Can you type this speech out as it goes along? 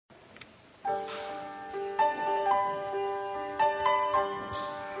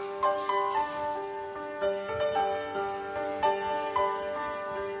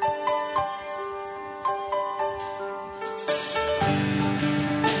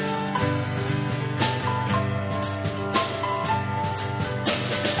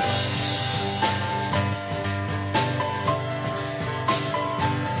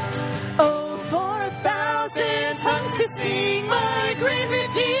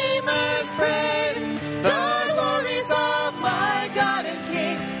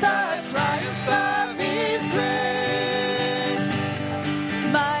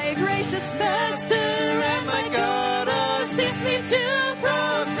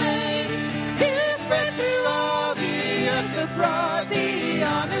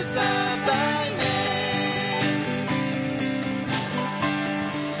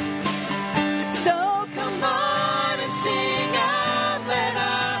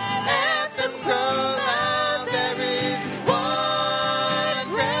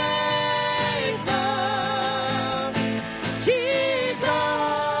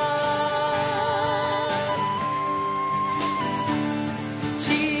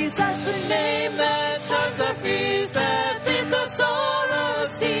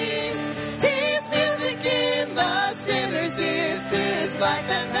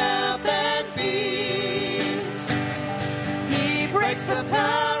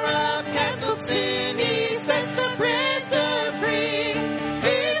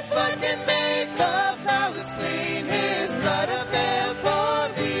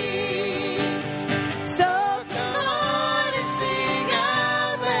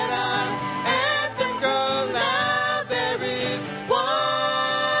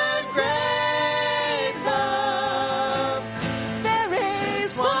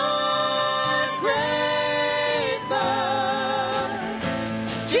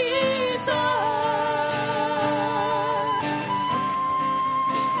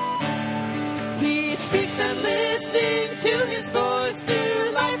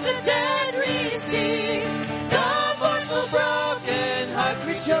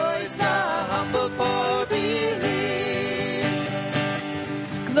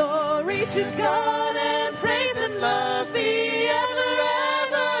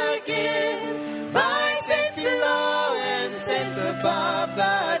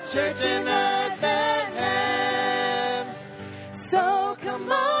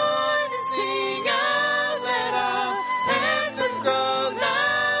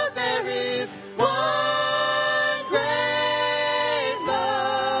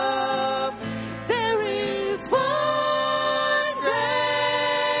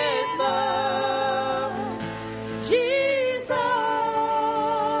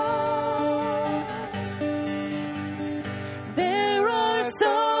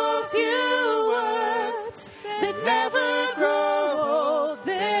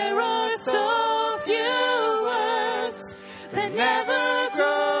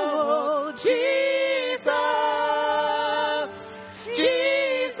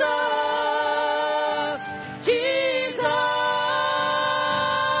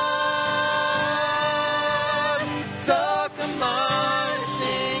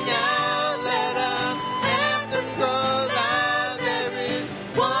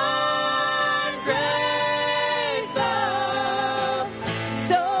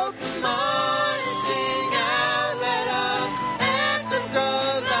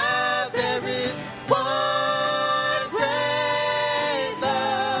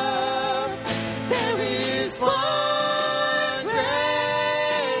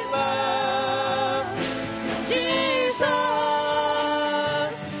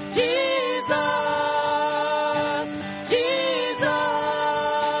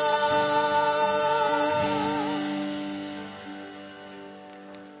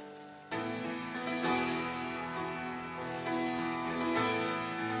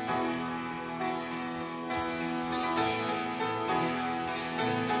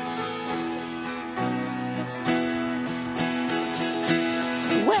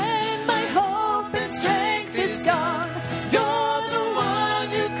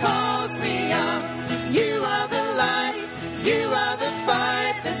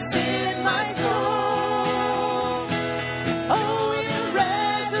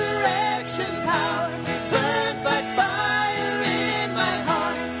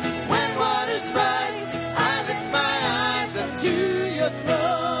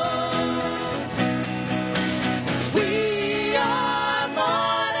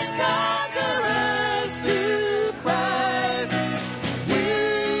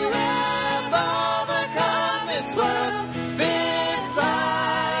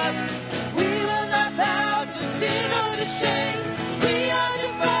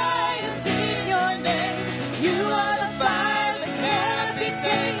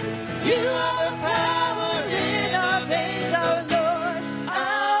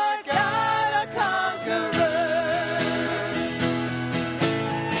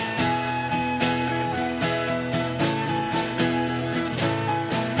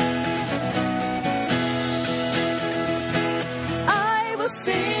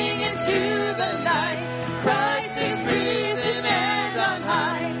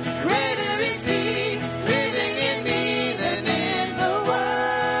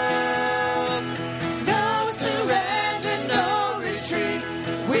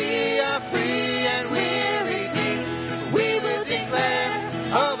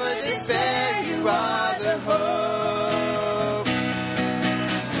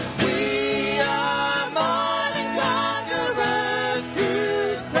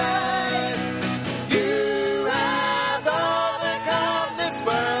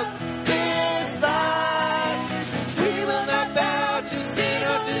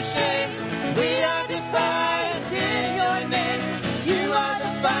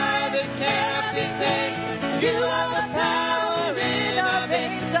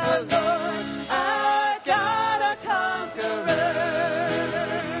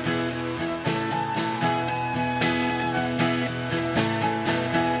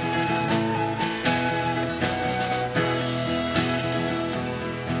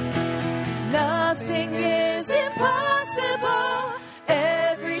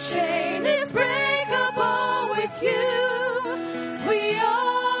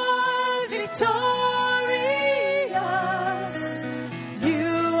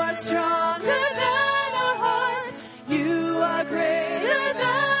You are stronger than our hearts. You are greater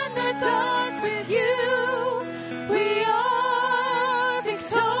than the dark. With you, we are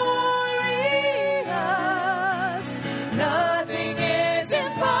victorious. Nothing is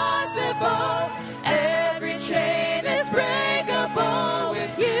impossible. Every chain is breakable.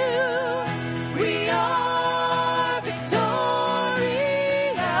 With you, we are victorious.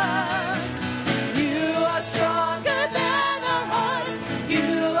 You are stronger than our hearts.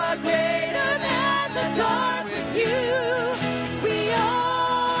 You are greater than the dark. With you, we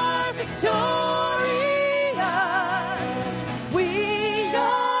are victorious. We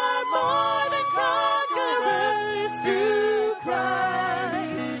are more than conquerors through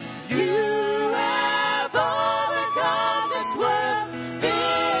Christ. You have overcome this world,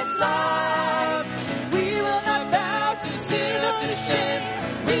 this life. We will not bow to sin or to shame.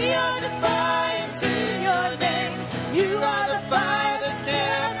 We are defiant in your name. You are the fire that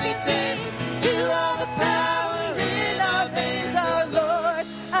cannot be tamed. You are the power in our veins, our Lord,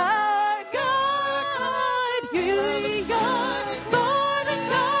 our God. You are more than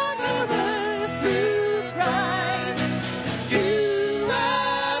conquerors through Christ. You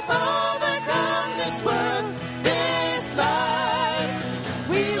have overcome this world, this life.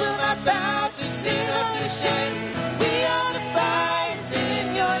 We will not bow to sin or to shame. We are defiant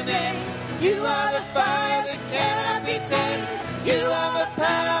in your name. You are the fire that cannot be tamed. You are the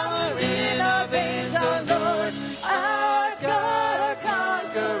power in our veins, our Lord, our God, our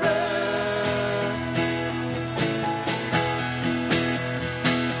conqueror.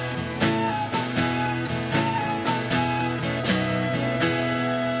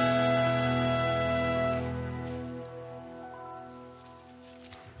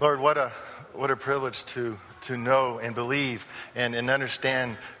 Lord, what a privilege to know and believe and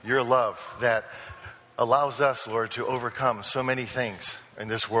understand your love that allows us, Lord, to overcome so many things in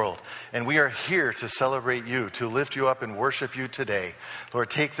this world. And we are here to celebrate you, to lift you up and worship you today.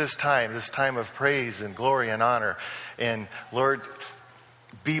 Lord, take this time of praise and glory and honor. And Lord,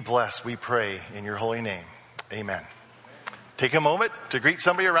 be blessed, we pray, in your holy name. Amen. Take a moment to greet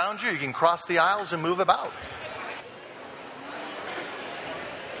somebody around you. You can cross the aisles and move about.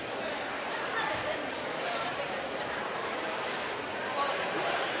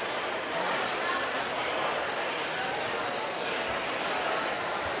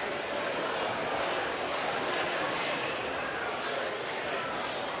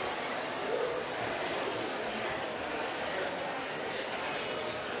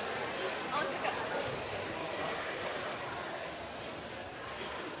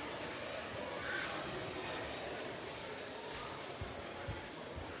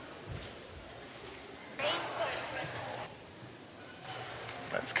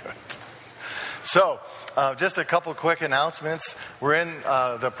 That's good. So, just a couple quick announcements. We're in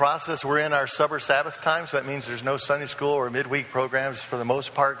the process. We're in our summer Sabbath time, so that means there's no Sunday school or midweek programs for the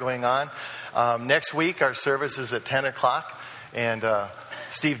most part going on. Next week, our service is at 10 o'clock, and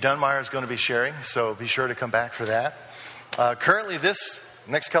Steve Dunmeyer is going to be sharing, so be sure to come back for that. Currently, this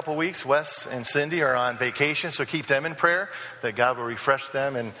next couple weeks, Wes and Cindy are on vacation, so keep them in prayer, that God will refresh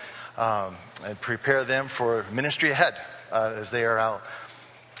them and prepare them for ministry ahead as they are out.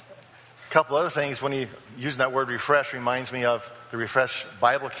 A couple other things, when you use that word refresh, reminds me of the Refresh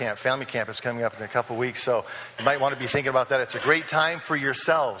Bible Camp, Family Camp is coming up in a couple weeks. So you might want to be thinking about that. It's a great time for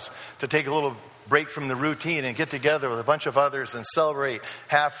yourselves to take a little break from the routine and get together with a bunch of others and celebrate,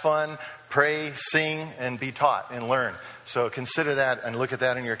 have fun, pray, sing, and be taught and learn. So consider that and look at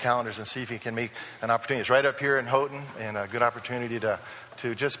that in your calendars and see if you can make an opportunity. It's right up here in Houghton, and a good opportunity to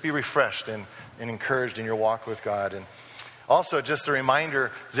just be refreshed and encouraged in your walk with God. And also, just a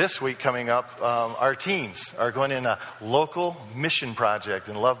reminder, this week coming up, our teens are going in a local mission project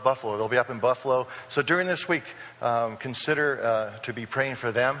in Love Buffalo. They'll be up in Buffalo. So during this week, consider to be praying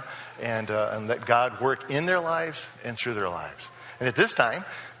for them and let God work in their lives and through their lives. And at this time,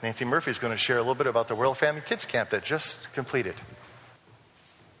 Nancy Murphy is going to share a little bit about the World Family Kids Camp that just completed.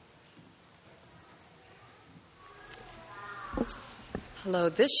 Hello.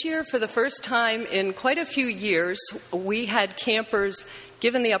 This year, for the first time in quite a few years, we had campers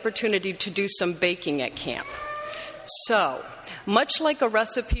given the opportunity to do some baking at camp. So, much like a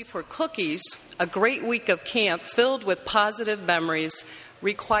recipe for cookies, a great week of camp filled with positive memories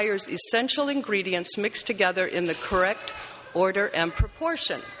requires essential ingredients mixed together in the correct order and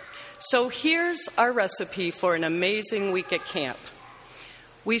proportion. So here's our recipe for an amazing week at camp.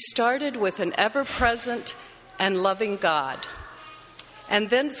 We started with an ever-present and loving God. And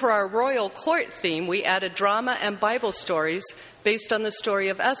then for our royal court theme, we added drama and Bible stories based on the story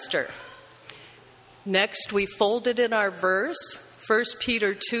of Esther. Next, we folded in our verse, 1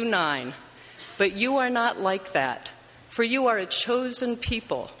 Peter 2:9. But you are not like that, for you are a chosen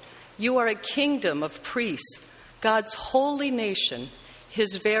people. You are a kingdom of priests, God's holy nation,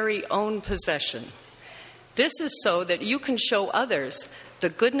 his very own possession. This is so that you can show others the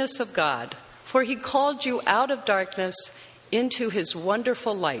goodness of God, for he called you out of darkness into his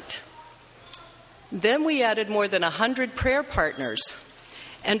wonderful light. Then we added more than 100 prayer partners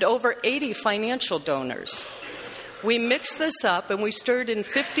and over 80 financial donors. We mixed this up and we stirred in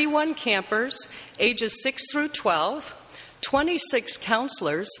 51 campers, ages 6 through 12, 26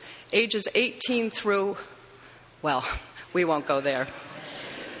 counselors, ages 18 through, well, we won't go there,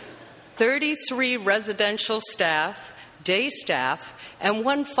 33 residential staff, day staff, and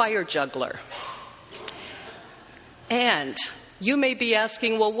 1 fire juggler. And you may be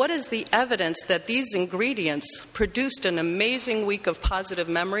asking, well, what is the evidence that these ingredients produced an amazing week of positive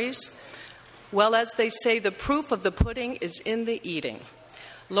memories? Well, as they say, the proof of the pudding is in the eating.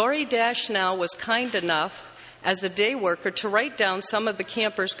 Lori Dashnow was kind enough, as a day worker, to write down some of the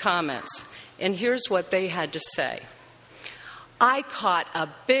campers' comments. And here's what they had to say. I caught a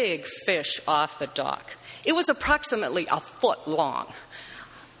big fish off the dock. It was approximately a foot long.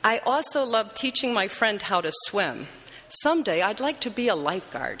 I also loved teaching my friend how to swim. Someday I'd like to be a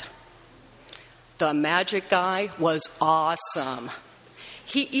lifeguard. The magic guy was awesome.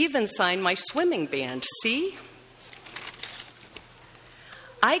 He even signed my swimming band, see?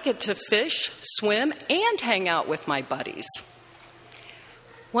 I get to fish, swim, and hang out with my buddies.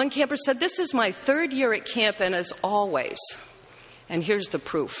 One camper said, this is my 3rd year at camp, and as always, and here's the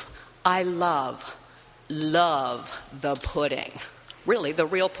proof, I love the pudding. Really, the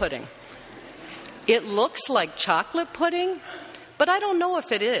real pudding. It looks like chocolate pudding, but I don't know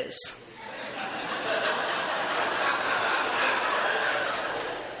if it is.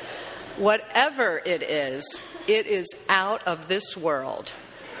 Whatever it is out of this world.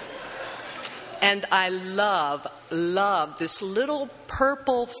 And I love this little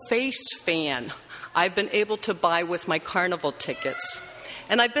purple face fan I've been able to buy with my carnival tickets.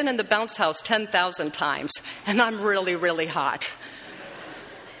 And I've been in the bounce house 10,000 times, and I'm really, really hot.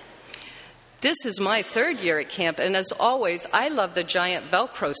 This is my 3rd year at camp, and as always, I love the giant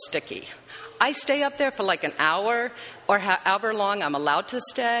Velcro sticky. I stay up there for like an hour or however long I'm allowed to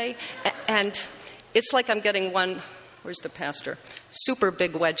stay, and it's like I'm getting one, where's the pastor? Super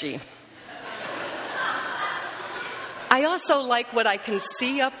big wedgie. I also like what I can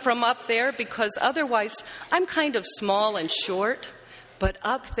see from up there because otherwise I'm kind of small and short, but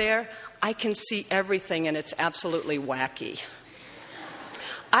up there I can see everything and it's absolutely wacky.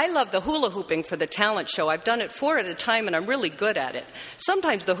 I love the hula hooping for the talent show. I've done it 4 at a time, and I'm really good at it.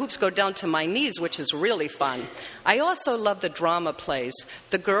 Sometimes the hoops go down to my knees, which is really fun. I also love the drama plays.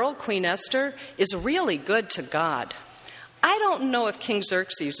 The girl, Queen Esther, is really good to God. I don't know if King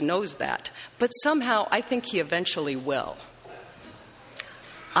Xerxes knows that, but somehow I think he eventually will.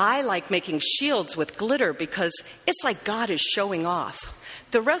 I like making shields with glitter because it's like God is showing off.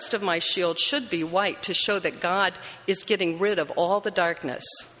 The rest of my shield should be white to show that God is getting rid of all the darkness.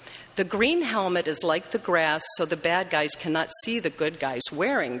 The green helmet is like the grass, so the bad guys cannot see the good guys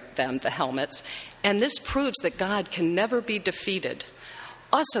wearing them, the helmets, and this proves that God can never be defeated.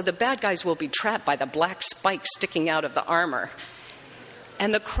 Also, the bad guys will be trapped by the black spikes sticking out of the armor.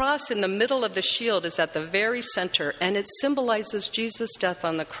 And the cross in the middle of the shield is at the very center, and it symbolizes Jesus' death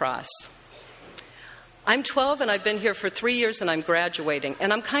on the cross. I'm 12 and I've been here for 3 years and I'm graduating,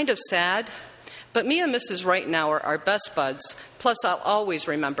 and I'm kind of sad, but me and Mrs. Reitenauer are best buds, plus I'll always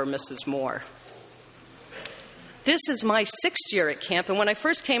remember Mrs. Moore. This is my 6th year at camp, and when I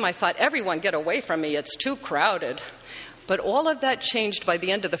first came I thought, everyone get away from me, it's too crowded. But all of that changed by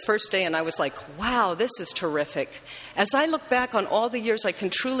the end of the first day, and I was like, wow, this is terrific. As I look back on all the years, I can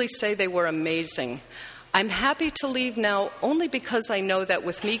truly say they were amazing. I'm happy to leave now only because I know that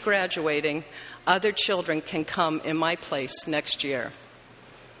with me graduating, other children can come in my place next year.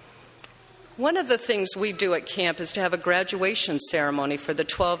 One of the things we do at camp is to have a graduation ceremony for the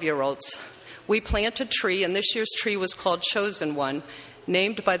 12-year-olds. We plant a tree, and this year's tree was called Chosen One,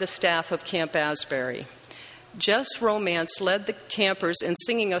 named by the staff of Camp Asbury. Jess Romance led the campers in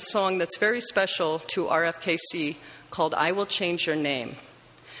singing a song that's very special to RFKC called I Will Change Your Name.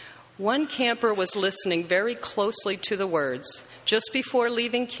 One camper was listening very closely to the words. Just before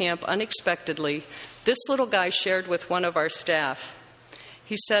leaving camp, unexpectedly, this little guy shared with one of our staff.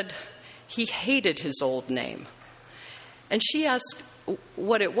 He said he hated his old name. And she asked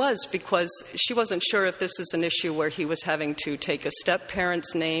what it was because she wasn't sure if this is an issue where he was having to take a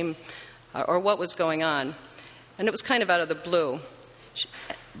step-parent's name or what was going on. And it was kind of out of the blue.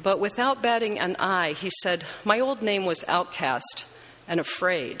 But without batting an eye, he said, "My old name was Outcast and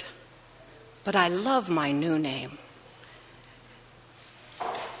Afraid, but I love my new name."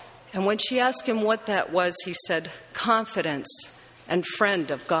 And when she asked him what that was, he said, "Confidence and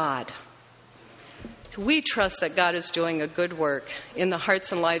friend of God." We trust that God is doing a good work in the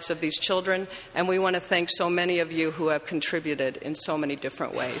hearts and lives of these children, and we want to thank so many of you who have contributed in so many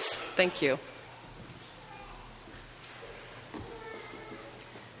different ways. Thank you.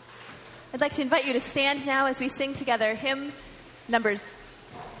 I'd like to invite you to stand now as we sing together hymn number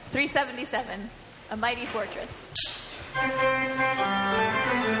 377, A Mighty Fortress.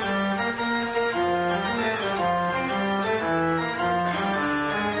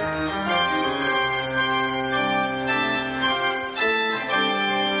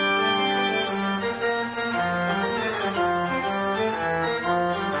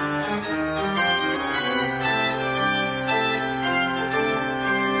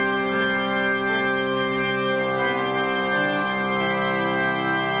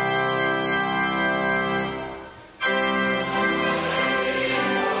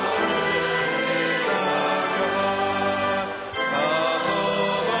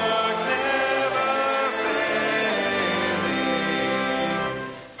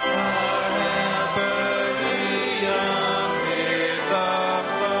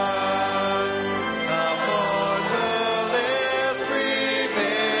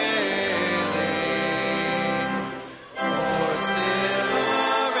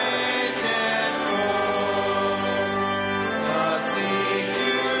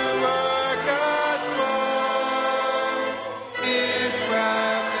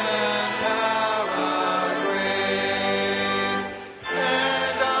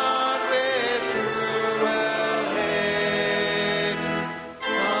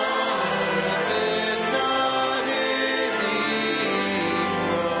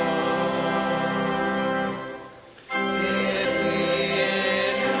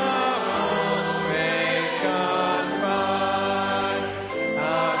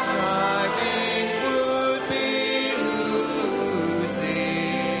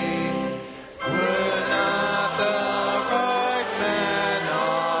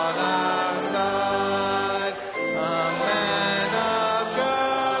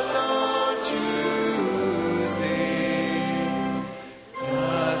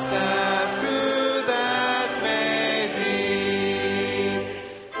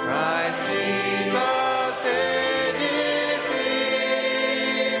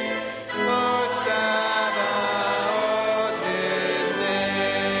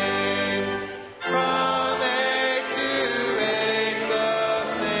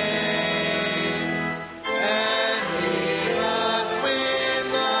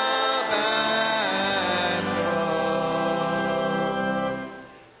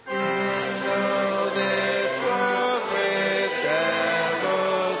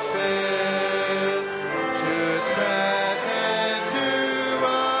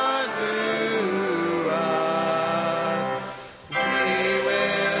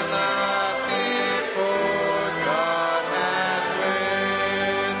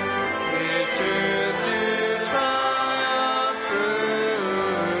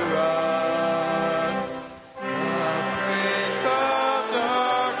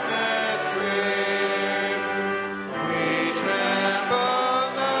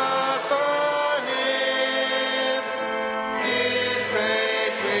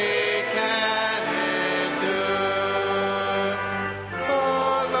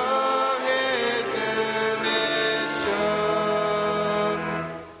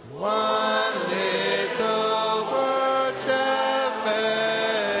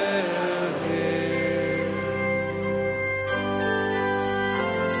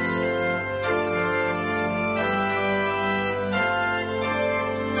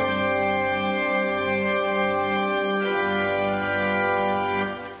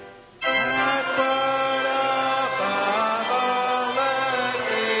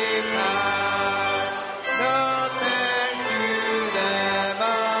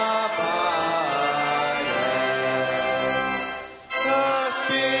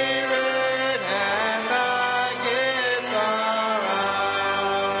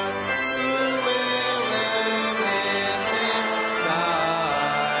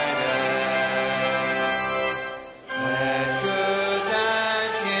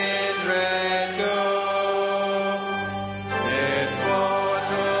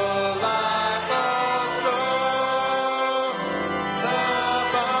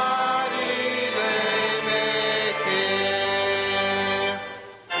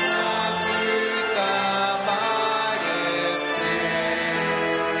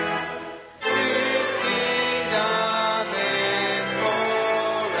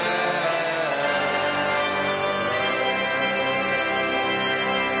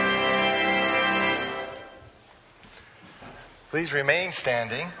 Please remain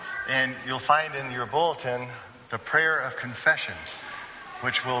standing, and you'll find in your bulletin the prayer of confession,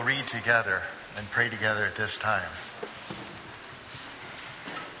 which we'll read together and pray together at this time.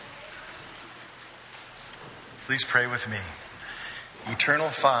 Please pray with me. Eternal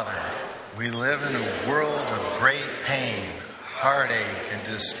Father, we live in a world of great pain, heartache, and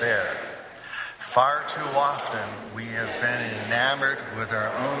despair. Far too often we have been enamored with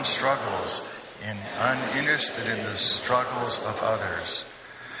our own struggles and uninterested in the struggles of others.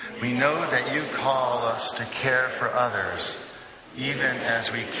 We know that you call us to care for others, even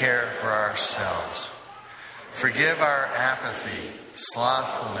as we care for ourselves. Forgive our apathy,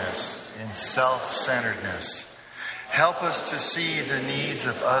 slothfulness, and self-centeredness. Help us to see the needs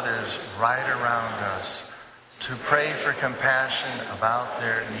of others right around us, to pray for compassion about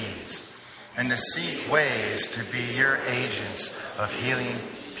their needs, and to seek ways to be your agents of healing,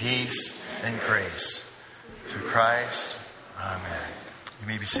 peace, and grace. Through Christ, amen. You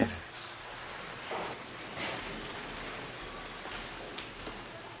may be seated.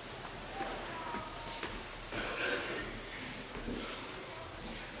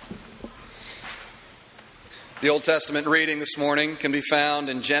 The Old Testament reading this morning can be found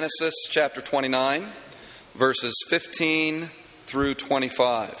in Genesis chapter 29, verses 15 through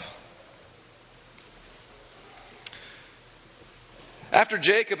 25. After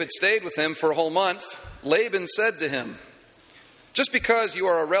Jacob had stayed with him for a whole month, Laban said to him, "Just because you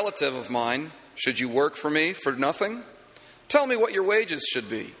are a relative of mine, should you work for me for nothing? Tell me what your wages should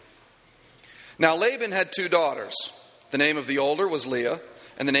be." Now Laban had 2 daughters. The name of the older was Leah,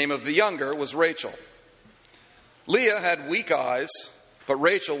 and the name of the younger was Rachel. Leah had weak eyes, but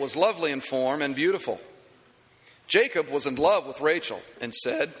Rachel was lovely in form and beautiful. Jacob was in love with Rachel and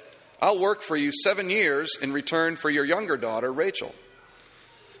said, "I'll work for you 7 years in return for your younger daughter, Rachel."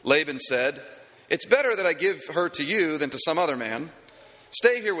 Laban said, "It's better that I give her to you than to some other man.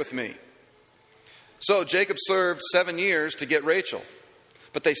 Stay here with me." So Jacob served 7 years to get Rachel,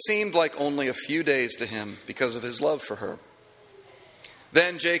 but they seemed like only a few days to him because of his love for her.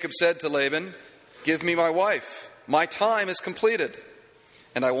 Then Jacob said to Laban, "Give me my wife. My time is completed,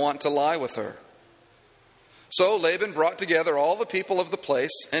 and I want to lie with her." So Laban brought together all the people of the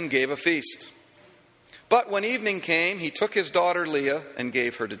place and gave a feast. But when evening came, he took his daughter Leah and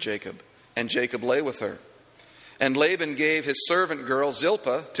gave her to Jacob, and Jacob lay with her. And Laban gave his servant girl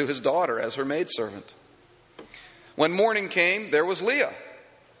Zilpah to his daughter as her maidservant. When morning came, there was Leah.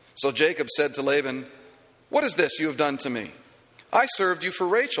 So Jacob said to Laban, "What is this you have done to me? I served you for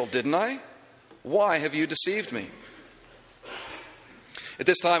Rachel, didn't I? Why have you deceived me?" At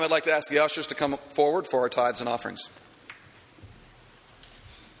this time, I'd like to ask the ushers to come forward for our tithes and offerings.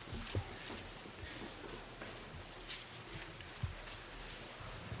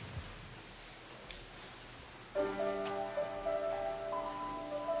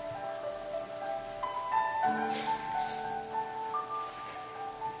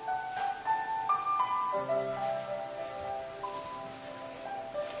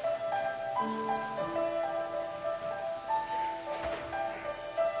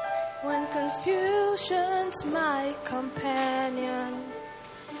 When confusion's my companion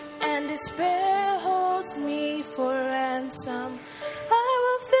and despair holds me for ransom, I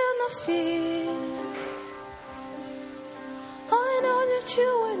will feel no fear. I know that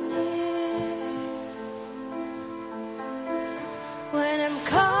you are near. When I'm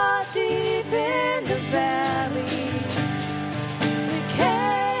caught deep in the valley, the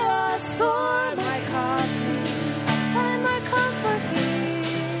chaos for my company, find my comfort here.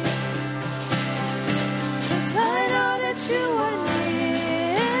 I know that you are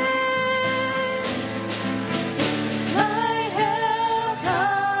near. My help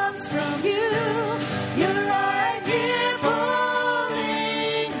comes from you. You're right here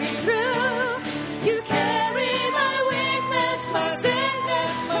pulling me through. You carry my weakness, my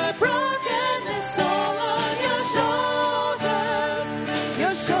sickness, my brokenness all on your shoulders.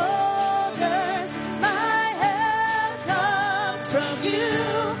 Your shoulders. My help comes from you.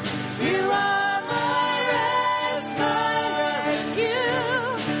 You are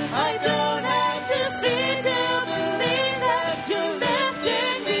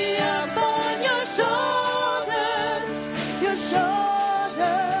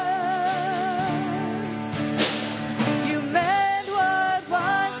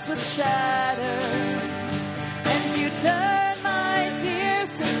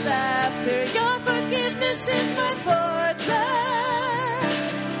your forgiveness is my fortress.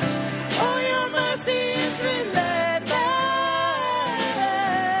 Oh,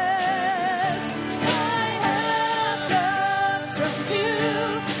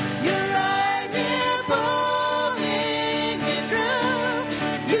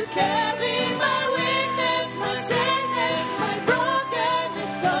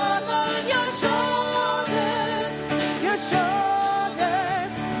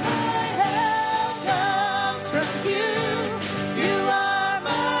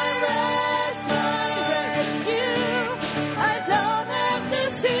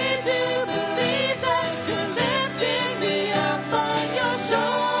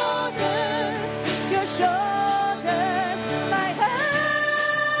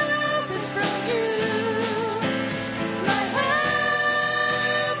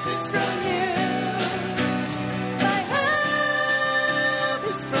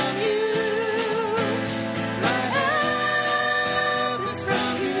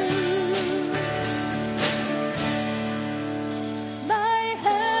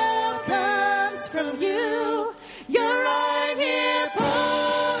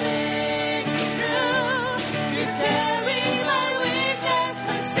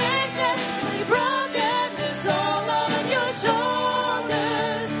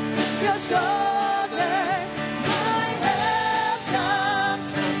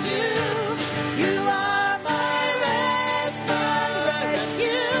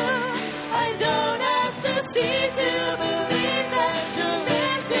 see to believe that you're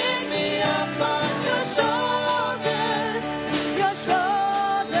lifting me up on your shoulders. Your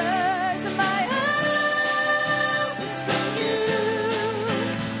shoulders. My help is from you.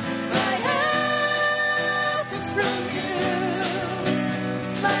 My help is from you.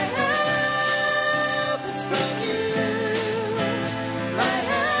 My help is from you. My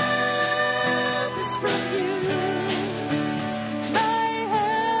help is from you. My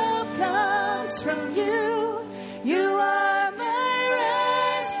help comes from you. You are my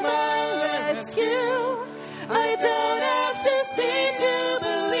rest, my rescue. I don't have to see to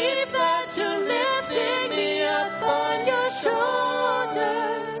believe that you're lifting me up on your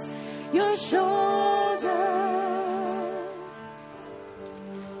shoulders. Your shoulders.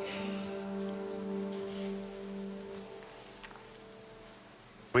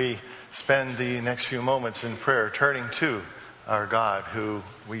 We spend the next few moments in prayer turning to our God, who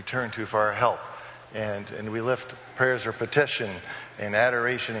we turn to for our help. And we lift prayers of petition and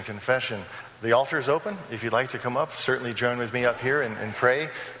adoration and confession. The altar is open. If you'd like to come up, certainly join with me up here and pray.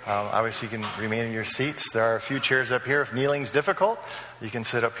 Obviously, you can remain in your seats. There are a few chairs up here. If kneeling's difficult, you can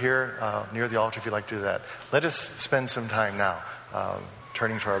sit up here near the altar if you'd like to do that. Let us spend some time now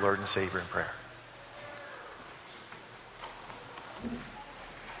turning to our Lord and Savior in prayer.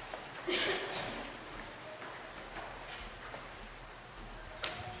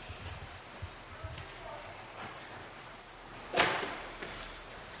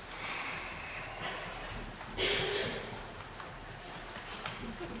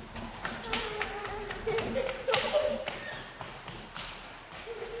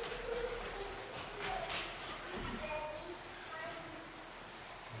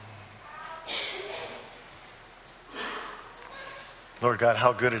 Lord God,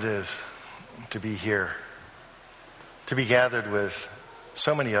 how good it is to be here, to be gathered with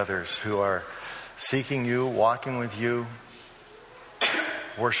so many others who are seeking you, walking with you,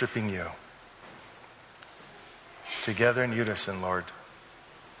 worshiping you. Together in unison, Lord,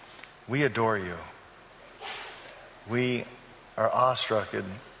 we adore you. We are awestruck in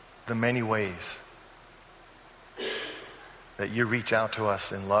the many ways that you reach out to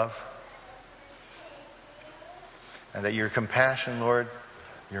us in love. And that your compassion, Lord,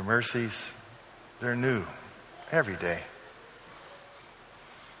 your mercies, they're new every day.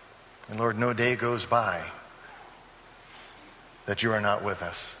 And Lord, no day goes by that you are not with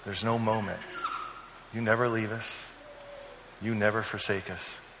us. There's no moment. You never leave us. You never forsake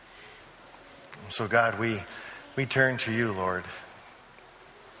us. And so God, we turn to you, Lord.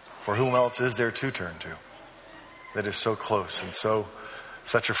 For whom else is there to turn to that is so close and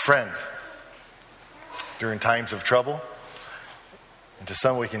such a friend during times of trouble, and to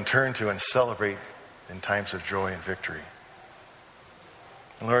someone we can turn to and celebrate in times of joy and victory.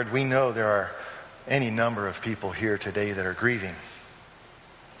 And Lord, we know there are any number of people here today that are grieving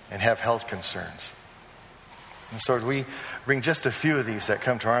and have health concerns. And so we bring just a few of these that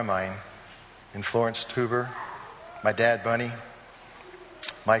come to our mind. In Florence Tuber, my dad Bunny,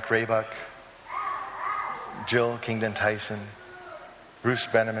 Mike Raybuck, Jill Kingdon Tyson, Bruce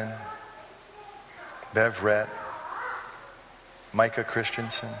Benneman, Bev Rett, Micah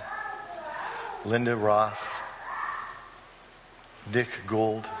Christensen, Linda Roth, Dick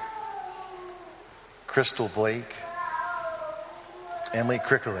Gould, Crystal Blake, Emily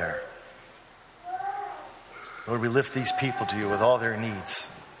Crickelaire. Lord, we lift these people to you with all their needs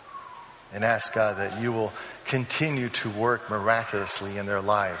and ask, God, that you will continue to work miraculously in their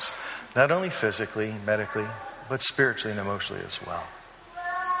lives, not only physically, medically, but spiritually and emotionally as well.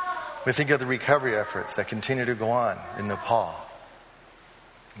 We think of the recovery efforts that continue to go on in Nepal.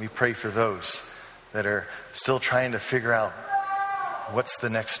 We pray for those that are still trying to figure out what's the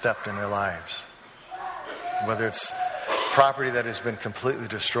next step in their lives. Whether it's property that has been completely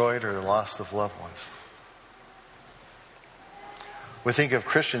destroyed or the loss of loved ones. We think of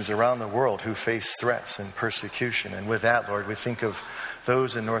Christians around the world who face threats and persecution. And with that, Lord, we think of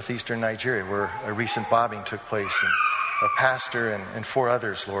those in northeastern Nigeria where a recent bombing took place and a pastor and 4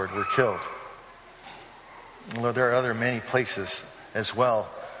 others, Lord, were killed. And Lord, there are other many places as well.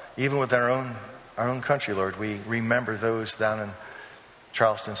 Even with our own country, Lord, we remember those down in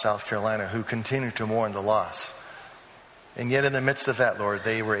Charleston, South Carolina, who continue to mourn the loss. And yet in the midst of that, Lord,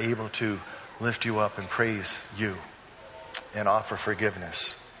 they were able to lift you up and praise you and offer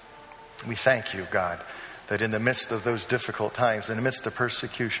forgiveness. We thank you, God, that in the midst of those difficult times, in the midst of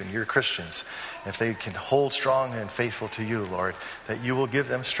persecution, your Christians, if they can hold strong and faithful to you, Lord, that you will give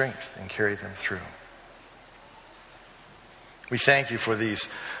them strength and carry them through. We thank you for these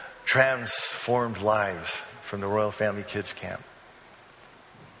transformed lives from the Royal Family Kids Camp.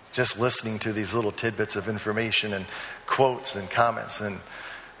 just listening to these little tidbits of information and quotes and comments and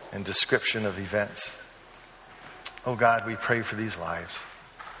description of events. Oh God, we pray for these lives.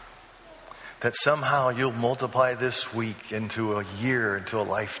 That somehow you'll multiply this week into a year, into a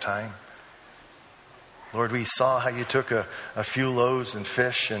lifetime. Lord, we saw how you took a few loaves and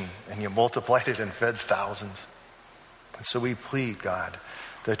fish and you multiplied it and fed thousands. And so we plead, God,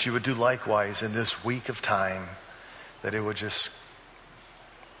 that you would do likewise in this week of time, that it would just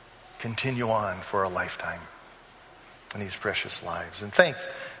continue on for a lifetime in these precious lives. And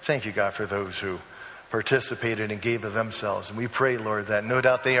thank you, God, for those who participated and gave of themselves. And we pray, Lord, that no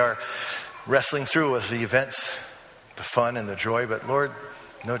doubt they are wrestling through with the events, the fun and the joy, but Lord,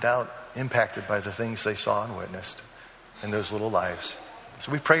 no doubt impacted by the things they saw and witnessed in those little lives.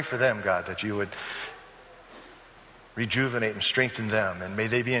 So we pray for them, God, that you would rejuvenate and strengthen them, and may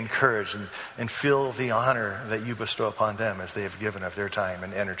they be encouraged and feel the honor that you bestow upon them as they have given of their time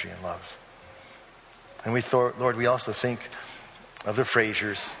and energy and love. And Lord, we also think of the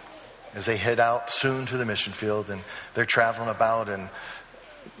Frasers as they head out soon to the mission field, and they're traveling about, and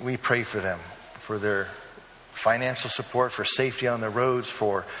we pray for them, for their financial support, for safety on the roads,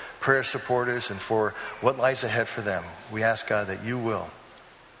 for prayer supporters, and for what lies ahead for them. We ask, God, that you will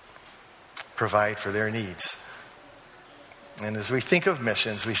provide for their needs. And as we think of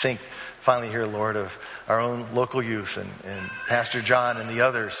missions, we think finally here, Lord, of our own local youth and Pastor John and the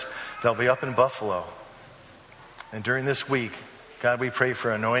others. They'll be up in Buffalo. And during this week, God, we pray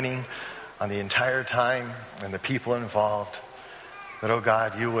for anointing on the entire time and the people involved. That, oh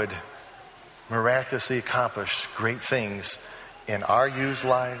God, you would miraculously accomplish great things in our youth's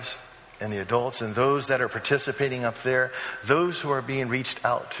lives, and the adults, and those that are participating up there, those who are being reached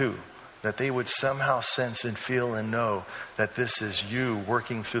out to, that they would somehow sense and feel and know that this is you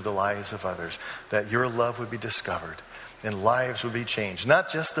working through the lives of others, that your love would be discovered and lives would be changed.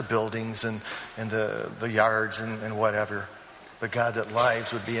 Not just the buildings and the yards and whatever, but God, that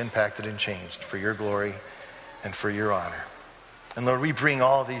lives would be impacted and changed for your glory and for your honor. And Lord, we bring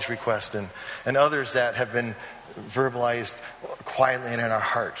all these requests and others that have been verbalized quietly and in our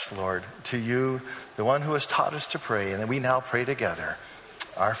hearts, Lord, to you, the one who has taught us to pray. And then we now pray together.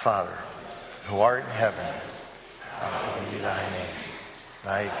 Our Father, who art in heaven, hallowed be thy name.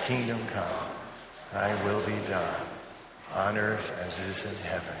 Thy kingdom come, thy will be done, on earth as it is in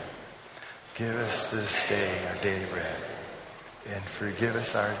heaven. Give us this day our daily bread, and forgive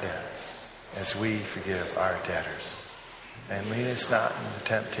us our debts, as we forgive our debtors. And lead us not into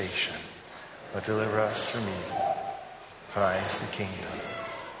temptation, but deliver us from evil. For thine is the kingdom,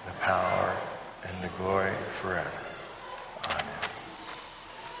 the power, and the glory forever. Amen.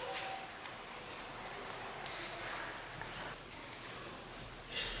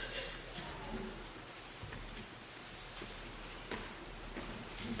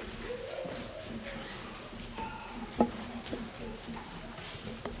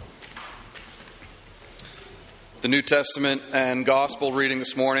 The New Testament and Gospel reading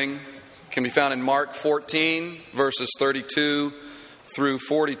this morning can be found in Mark 14, verses 32 through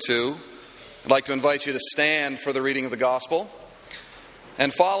 42. I'd like to invite you to stand for the reading of the Gospel.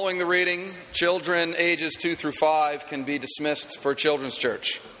 And following the reading, children ages 2 through 5 can be dismissed for Children's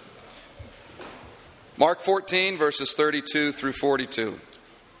Church. Mark 14, verses 32 through 42.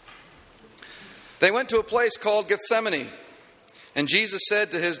 They went to a place called Gethsemane, and Jesus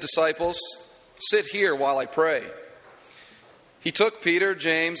said to his disciples, "Sit here while I pray." He took Peter,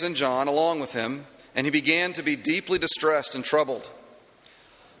 James, and John along with him, and he began to be deeply distressed and troubled.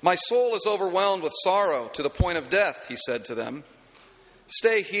 "My soul is overwhelmed with sorrow to the point of death," he said to them.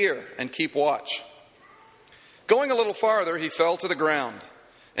 "Stay here and keep watch." Going a little farther, he fell to the ground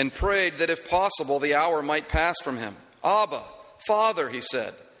and prayed that if possible the hour might pass from him. "Abba, Father," he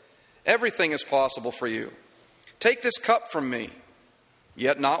said, "everything is possible for you. Take this cup from me,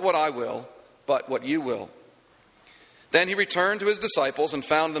 yet not what I will, but what you will." Then he returned to his disciples and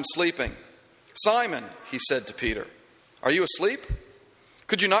found them sleeping. "Simon," he said to Peter, "are you asleep?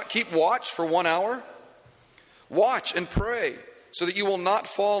 Could you not keep watch for 1 hour? Watch and pray so that you will not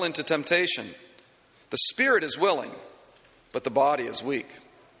fall into temptation. The spirit is willing, but the body is weak."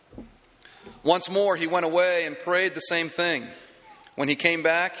 Once more he went away and prayed the same thing. When he came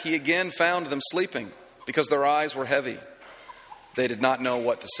back, he again found them sleeping because their eyes were heavy. They did not know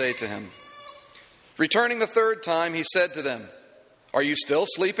what to say to him. Returning the third time, he said to them, "Are you still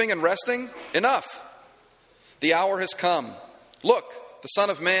sleeping and resting? Enough! The hour has come. Look, the Son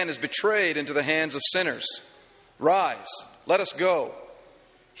of Man is betrayed into the hands of sinners. Rise, let us go.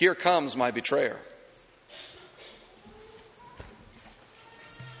 Here comes my betrayer."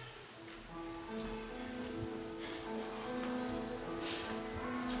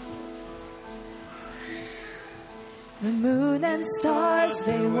 The moon and stars,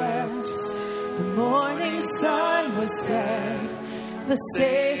 they wept. The morning sun was dead. The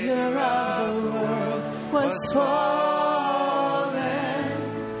Savior of the world was fallen.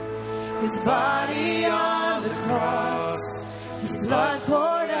 His body on the cross, His blood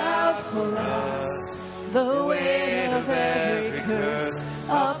poured out for us, the weight of every curse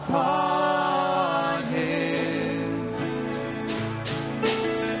upon Him.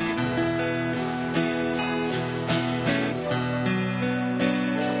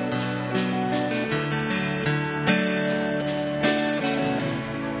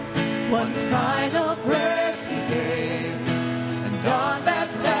 One final breath He gave, and on that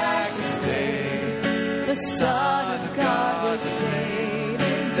blackest day, the Son of God was laid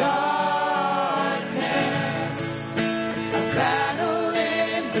in darkness. A battle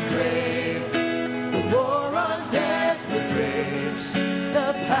in the grave, the war on death was waged, the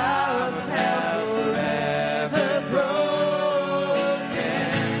power of hell forever broken.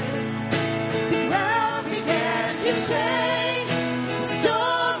 The ground began to shake, the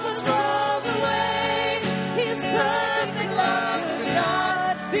storm was rolled away. His perfect love could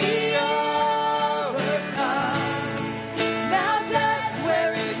not be overcome. Now death,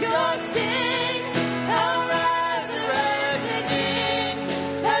 where is your sting? Our resurrected King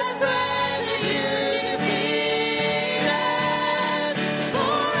has rendered you defeated.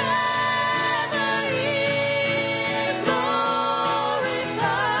 Forever He is glorified.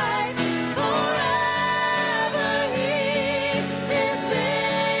 Forever He is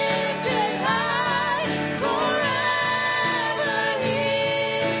lifted high. Forever He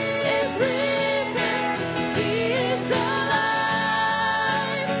is risen. He is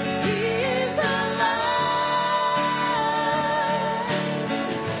alive. He is alive.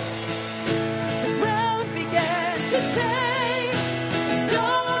 The ground began to shake, the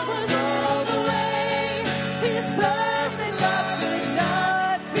storm was rolled away. His perfect love could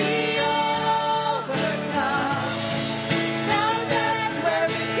not be overcome. Now death, where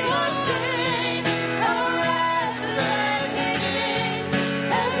is your sting? Our resurrected King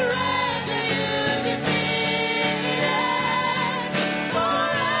has rendered you defeated.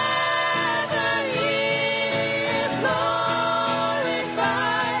 Forever He is glorified.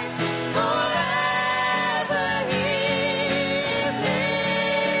 Forever He is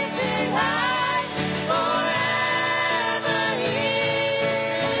lifted high. Forever He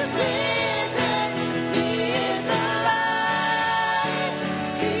is risen. He is alive.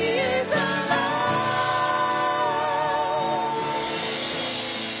 He is alive.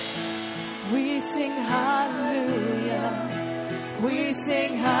 We sing hallelujah. We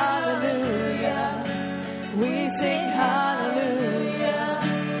sing hallelujah. We sing hallelujah.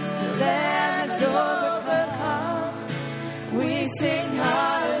 The Lamb is overcome. We sing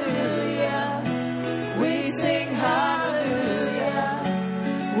hallelujah. We sing hallelujah.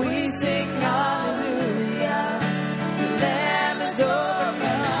 We sing hallelujah. The Lamb is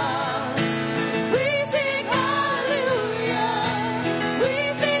overcome. We sing hallelujah. We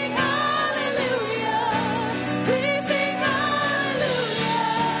sing hallelujah. We sing hallelujah.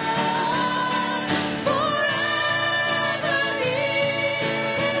 Forever He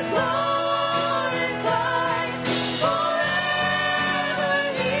is glorified. Forever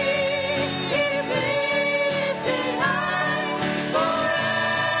He is lifted high.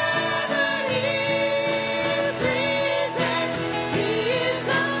 Forever He is risen. He is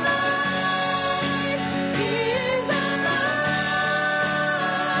alive. He is alive.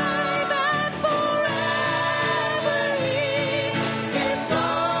 And forever He is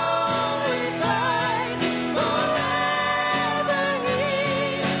glorified. Forever He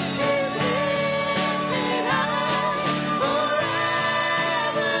is lifted high.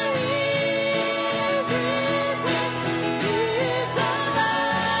 Forever He is risen. He is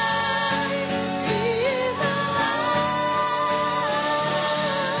alive. He is alive.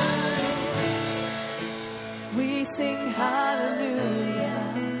 We sing hallelujah.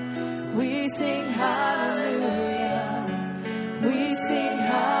 We sing hallelujah. We sing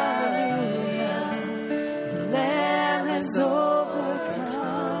hallelujah. The Lamb has overcome.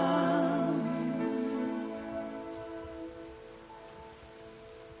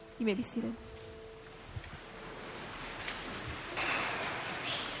 You may be seated.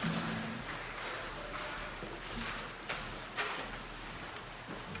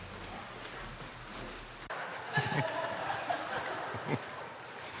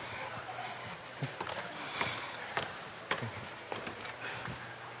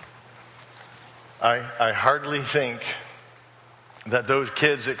 I hardly think that those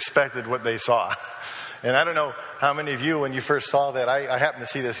kids expected what they saw. And I don't know how many of you, when you first saw that, I happened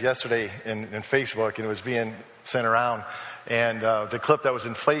to see this yesterday in Facebook, and it was being sent around. And the clip that was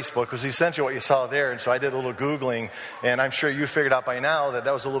in Facebook was essentially what you saw there. And so I did a little Googling, and I'm sure you figured out by now that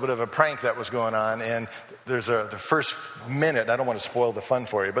that was a little bit of a prank that was going on. And there's the first minute, I don't want to spoil the fun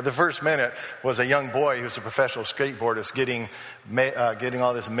for you, but the first minute was a young boy who's a professional skateboardist getting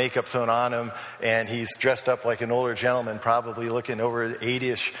all this makeup thrown on him, and he's dressed up like an older gentleman, probably looking over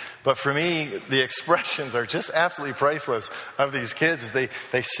 80-ish. But for me, the expressions are just absolutely priceless of these kids as they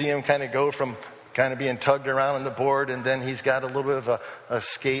see him kind of go from kind of being tugged around on the board, and then he's got a little bit of a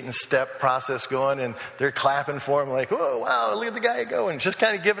skate and step process going, and they're clapping for him like, "Oh, wow, look at the guy go," and just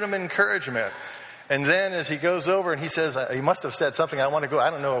kind of giving him encouragement. And then as he goes over and he says, he must have said something, "I want to go." I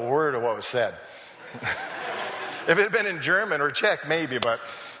don't know a word of what was said. If it had been in German or Czech, maybe, but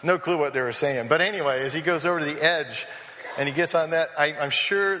no clue what they were saying. But anyway, as he goes over to the edge and he gets on that, I'm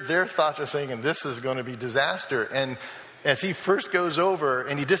sure their thoughts are thinking, this is going to be disaster. And as he first goes over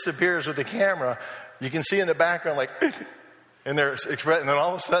and he disappears with the camera, you can see in the background like, and they're expressing, and then all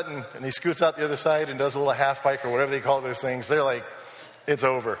of a sudden, and he scoots out the other side and does a little half pike or whatever they call those things. They're like, it's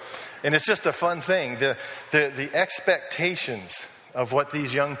over. And it's just a fun thing. The expectations of what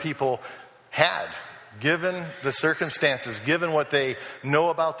these young people had, given the circumstances, given what they know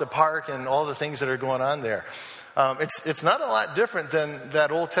about the park and all the things that are going on there. It's not a lot different than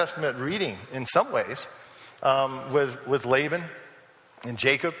that Old Testament reading in some ways. With Laban and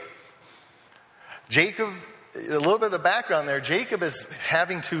Jacob. Jacob, a little bit of the background there, Jacob is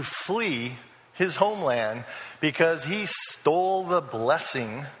having to flee his homeland because he stole the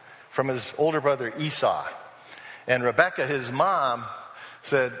blessing from his older brother Esau. And Rebekah, his mom,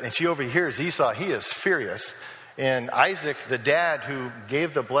 said, and she overhears Esau, he is furious. And Isaac, the dad who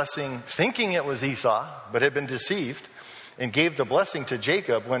gave the blessing, thinking it was Esau, but had been deceived, and gave the blessing to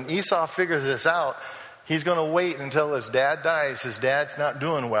Jacob, when Esau figures this out, he's going to wait until his dad dies. His dad's not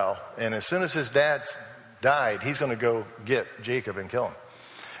doing well. And as soon as his dad's died, he's going to go get Jacob and kill him.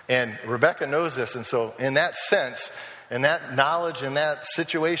 And Rebekah knows this. And so in that sense, in that knowledge, in that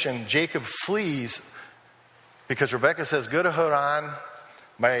situation, Jacob flees because Rebekah says, go to Haran.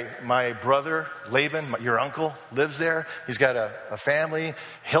 My brother, Laban, your uncle, lives there. He's got a family.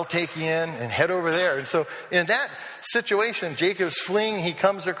 He'll take you in and head over there. And so in that situation, Jacob's fleeing. He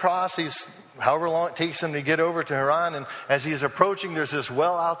comes across. He's however long it takes him to get over to Haran. And as he's approaching, there's this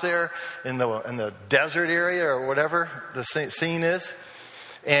well out there in the desert area or whatever the scene is.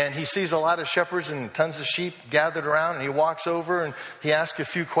 And he sees a lot of shepherds and tons of sheep gathered around. And he walks over and he asks a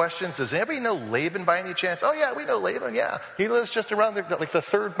few questions. Does anybody know Laban by any chance? Oh, yeah, we know Laban, yeah. He lives just around the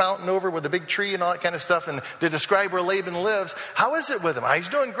third mountain over with the big tree and all that kind of stuff. And to describe where Laban lives, how is it with him? He's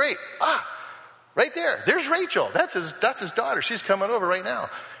doing great. Right there. There's Rachel. That's his daughter. She's coming over right now.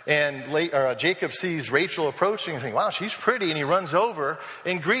 And Jacob sees Rachel approaching and thinks, wow, she's pretty. And he runs over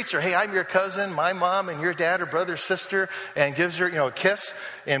and greets her. Hey, I'm your cousin. My mom and your dad are brother, sister. And gives her, a kiss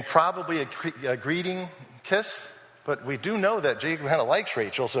and probably a greeting kiss. But we do know that Jacob kind of likes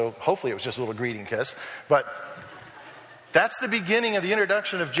Rachel. So hopefully it was just a little greeting kiss. But that's the beginning of the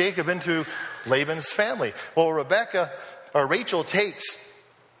introduction of Jacob into Laban's family. Well, Rachel takes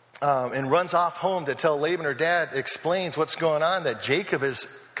and runs off home to tell Laban, her dad, explains what's going on, that Jacob has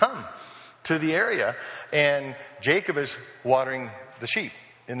come to the area and Jacob is watering the sheep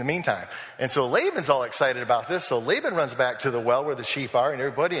in the meantime. And so Laban's all excited about this. So Laban runs back to the well where the sheep are and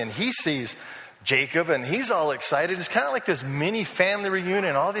everybody, and he sees Jacob and he's all excited. It's kind of like this mini family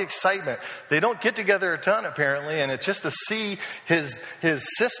reunion, all the excitement. They don't get together a ton apparently, and it's just to see his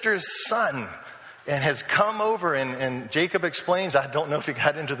sister's son. And has come over, and Jacob explains, I don't know if he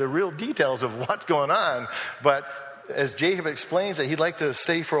got into the real details of what's going on, but as Jacob explains that he'd like to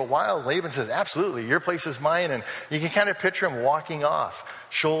stay for a while, Laban says, absolutely, your place is mine. And you can kind of picture him walking off,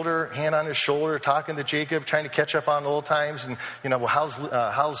 hand on his shoulder, talking to Jacob, trying to catch up on old times, and, well,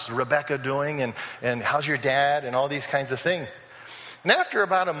 how's Rebekah doing, and how's your dad, and all these kinds of things. And after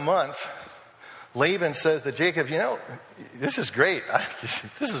about a month, Laban says to Jacob, this is great.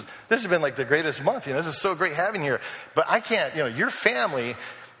 This has been like the greatest month. This is so great having you here. But I can't, your family,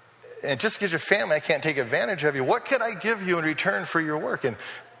 and just because your family, I can't take advantage of you. What could I give you in return for your work? And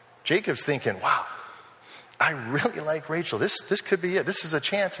Jacob's thinking, wow, I really like Rachel. This could be it. This is a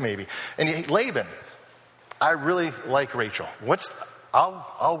chance maybe. And Laban, I really like Rachel.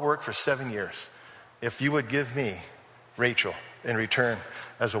 I'll work for 7 years if you would give me Rachel in return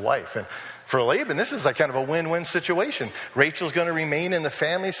as a wife. And For Laban, this is like kind of a win-win situation. Rachel's going to remain in the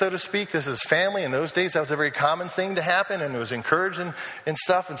family, so to speak. This is family. In those days, that was a very common thing to happen, and it was encouraged and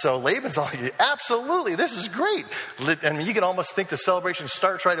stuff. And so Laban's like, absolutely, this is great. I mean, you can almost think the celebration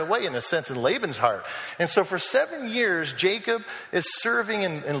starts right away in a sense in Laban's heart. And so for 7 years, Jacob is serving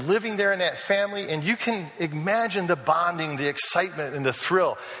and living there in that family. And you can imagine the bonding, the excitement, and the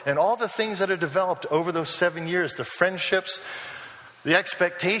thrill, and all the things that are developed over those 7 years, the friendships, the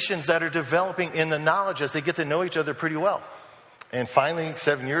expectations that are developing in the knowledge as they get to know each other pretty well. And finally,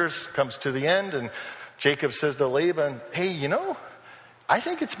 7 years comes to the end, and Jacob says to Laban, hey, I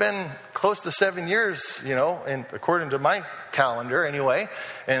think it's been close to 7 years, and according to my calendar anyway.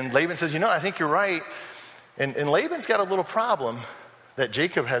 And Laban says, I think you're right. And Laban's got a little problem that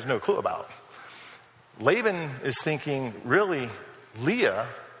Jacob has no clue about. Laban is thinking, really, Leah,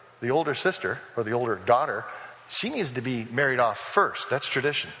 the older sister, or the older daughter, she needs to be married off first. That's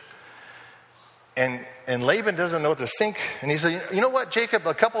tradition. And Laban doesn't know what to think. And he said, you know what, Jacob,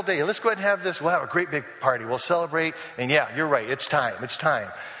 a couple days, let's go ahead and have this. We'll have a great big party. We'll celebrate. And yeah, you're right. It's time.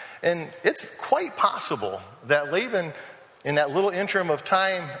 And it's quite possible that Laban, in that little interim of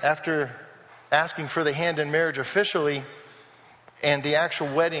time after asking for the hand in marriage officially and the actual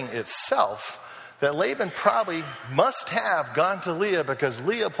wedding itself, that Laban probably must have gone to Leah, because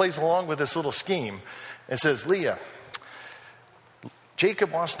Leah plays along with this little scheme and says, Leah,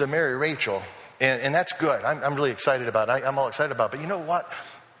 Jacob wants to marry Rachel, and that's good. I'm really excited about it. I'm all excited about it. But you know what?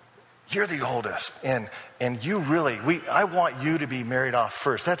 You're the oldest, and you really, I want you to be married off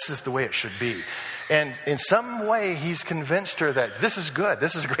first. That's just the way it should be. And in some way, he's convinced her that this is good.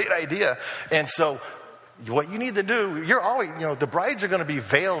 This is a great idea. And so what you need to do, you're always, the brides are going to be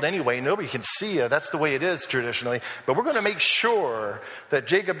veiled anyway. Nobody can see you. That's the way it is traditionally. But we're going to make sure that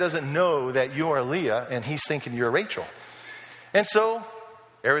Jacob doesn't know that you are Leah and he's thinking you're Rachel. And so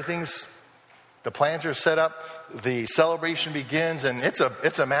the plans are set up. The celebration begins, and it's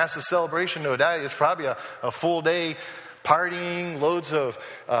a massive celebration, no doubt. It's probably a full day partying, loads of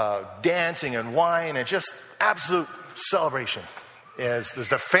dancing and wine, and just absolute celebration. As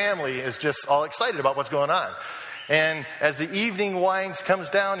the family is just all excited about what's going on. And as the evening winds comes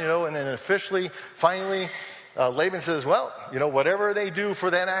down, and then finally, Laban says, well, whatever they do for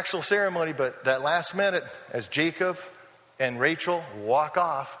that actual ceremony, but that last minute, as Jacob and Rachel walk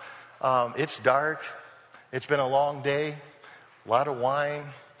off, it's dark. It's been a long day, a lot of wine.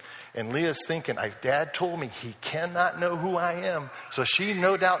 And Leah's thinking, Dad told me he cannot know who I am. So she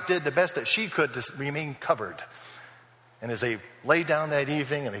no doubt did the best that she could to remain covered. And as they lay down that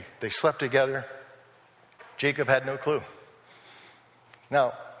evening and they slept together, Jacob had no clue.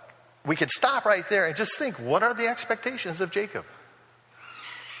 Now, we could stop right there and just think, what are the expectations of Jacob?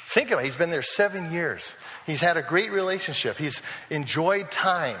 Think of it. He's been there 7 years. He's had a great relationship. He's enjoyed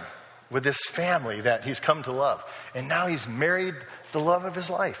time with this family that he's come to love. And now he's married the love of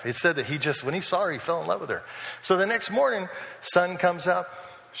his life. It said that when he saw her, he fell in love with her. So the next morning, sun comes up,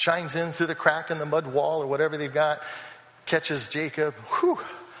 shines in through the crack in the mud wall or whatever they've got, catches Jacob. Whew.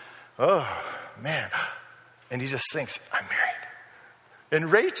 Oh, man. And he just thinks, I'm married.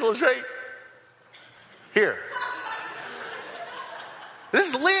 And Rachel is right here.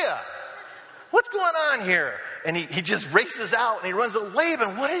 This is Leah. What's going on here? And he just races out and he runs to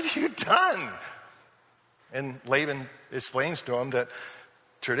Laban. What have you done? And Laban explains to him that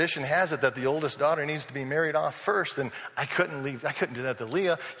tradition has it that the oldest daughter needs to be married off first, and I couldn't do that to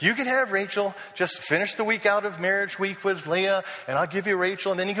Leah. You can have Rachel. Just finish the week out of marriage week with Leah, and I'll give you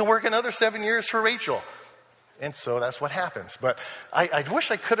Rachel, and then you can work another 7 years for Rachel. And so that's what happens. But I wish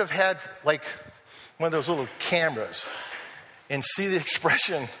I could have had like one of those little cameras and see the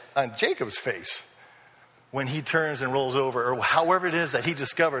expression on Jacob's face when he turns and rolls over, or however it is that he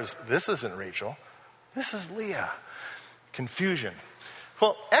discovers this isn't Rachel, this is Leah. Confusion.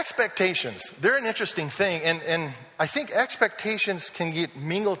 Well, expectations, they're an interesting thing. And I think expectations can get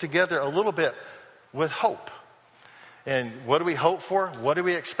mingled together a little bit with hope. And what do we hope for? What do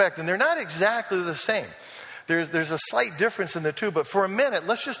we expect? And they're not exactly the same. There's a slight difference in the two. But for a minute,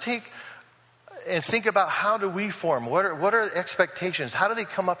 let's just take and think about how do we form? What are expectations? How do they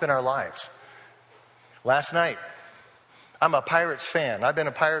come up in our lives? Last night, I'm a Pirates fan. I've been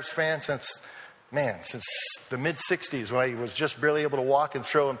a Pirates fan since the mid-'60s, when I was just barely able to walk and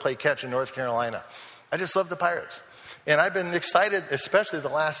throw and play catch in North Carolina. I just love the Pirates. And I've been excited, especially the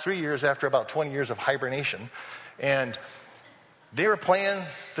last 3 years after about 20 years of hibernation. And they were playing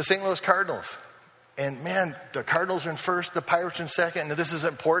the St. Louis Cardinals. And man, the Cardinals are in first, the Pirates in second. And this is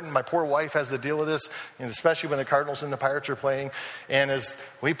important. My poor wife has to deal with this, and especially when the Cardinals and the Pirates are playing. And as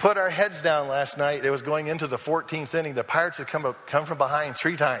we put our heads down last night, it was going into the 14th inning. The Pirates had come from behind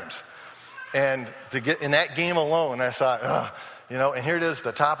 3 times. And to get in that game alone, I thought, and here it is,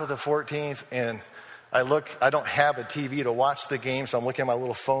 the top of the 14th, and I don't have a TV to watch the game, so I'm looking at my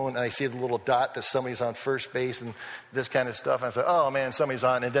little phone, and I see the little dot that somebody's on first base and this kind of stuff. And I thought, oh, man, somebody's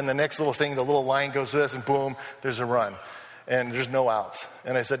on. And then the next little thing, the little line goes this, and boom, there's a run. And there's no outs.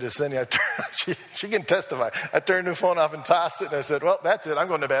 And I said to Cindy, she can testify. I turned the phone off and tossed it, and I said, well, that's it. I'm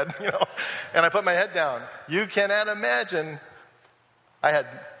going to bed, And I put my head down. You cannot imagine. I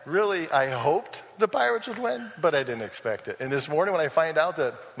hoped the Pirates would win, but I didn't expect it. And this morning when I find out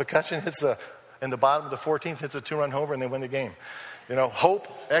that McCutcheon hits in the bottom of the 14th, hits a 2-run homer, and they win the game. Hope,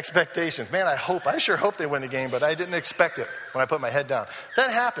 expectations. Man, I sure hope they win the game, but I didn't expect it when I put my head down.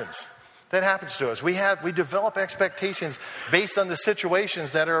 That happens. That happens to us. We develop expectations based on the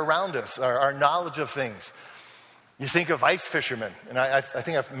situations that are around us, our knowledge of things. You think of ice fishermen, and I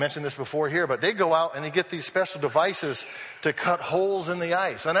think I've mentioned this before here, but they go out and they get these special devices to cut holes in the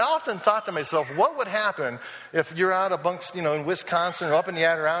ice. And I often thought to myself, what would happen if you're out amongst, in Wisconsin or up in the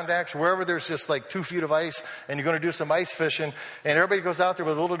Adirondacks, wherever there's just like 2 feet of ice, and you're going to do some ice fishing, and everybody goes out there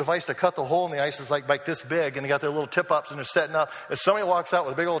with a little device to cut the hole in the ice. It's like this big, and they got their little tip-ups, and they're setting up. If somebody walks out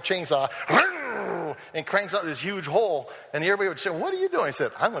with a big old chainsaw and cranks out this huge hole, and everybody would say, what are you doing? He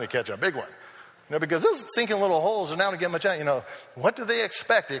said, I'm going to catch a big one. Because those sinking little holes are not going to get much out. What do they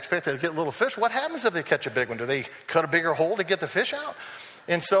expect? They expect to get little fish. What happens if they catch a big one? Do they cut a bigger hole to get the fish out?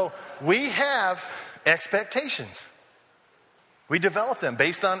 And so we have expectations. We develop them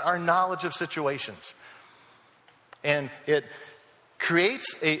based on our knowledge of situations. And it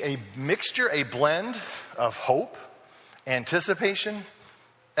creates a mixture, a blend of hope, anticipation,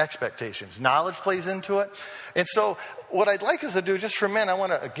 expectations. Knowledge plays into it. And so what I'd like us to do, just for a minute, I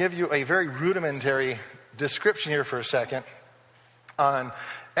want to give you a very rudimentary description here for a second on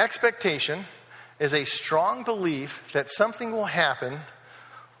expectation is a strong belief that something will happen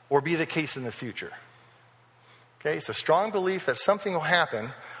or be the case in the future. Okay, it's a strong belief that something will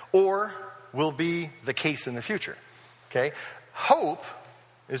happen or will be the case in the future. Okay, hope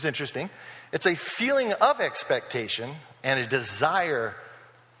is interesting. It's a feeling of expectation and a desire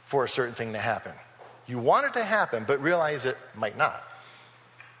for a certain thing to happen. You want it to happen, but realize it might not.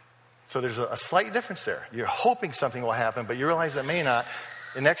 So there's a slight difference there. You're hoping something will happen, but you realize it may not.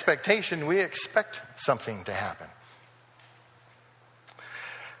 In expectation, we expect something to happen.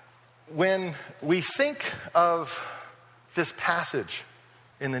 When we think of this passage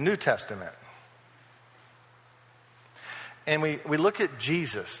in the New Testament, and we look at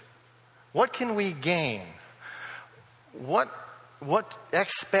Jesus, what can we gain? What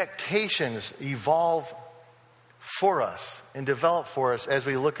expectations evolve for us and develop for us as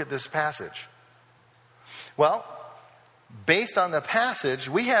we look at this passage? Well, based on the passage,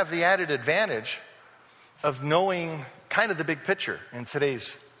 we have the added advantage of knowing kind of the big picture in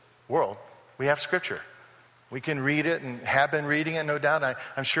today's world. We have Scripture. We can read it and have been reading it, no doubt.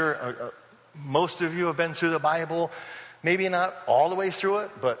 I'm sure most of you have been through the Bible. Maybe not all the way through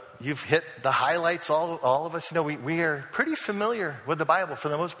it, but you've hit the highlights, all of us. We are pretty familiar with the Bible for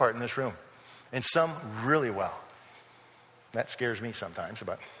the most part in this room. And some really well. That scares me sometimes.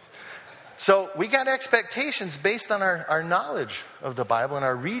 So we got expectations based on our knowledge of the Bible and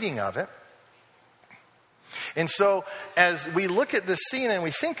our reading of it. And so as we look at this scene and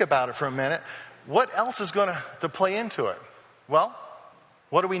we think about it for a minute, what else is going to play into it? Well,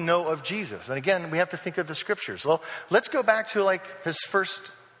 what do we know of Jesus? And again, we have to think of the Scriptures. Well, let's go back to his first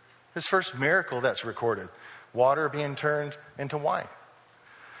miracle that's recorded. Water being turned into wine.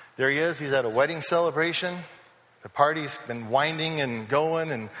 There he is. He's at a wedding celebration. The party's been winding and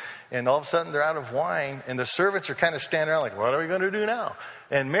going, and all of a sudden they're out of wine. And the servants are kind of standing around like, what are we going to do now?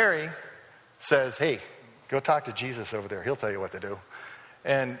 And Mary says, hey, go talk to Jesus over there. He'll tell you what to do.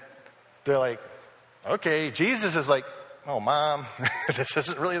 And they're like, okay. Jesus is like, oh, Mom, this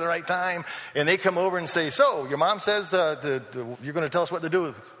isn't really the right time. And they come over and say, so your mom says you're going to tell us what to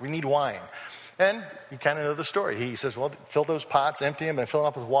do. We need wine. And you kind of know the story. He says, well, fill those pots, empty them, and fill them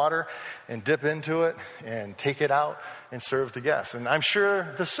up with water, and dip into it, and take it out, and serve the guests. And I'm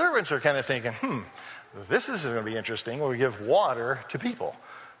sure the servants are kind of thinking, this is going to be interesting. We give water to people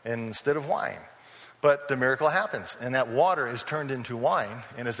instead of wine. But the miracle happens, and that water is turned into wine.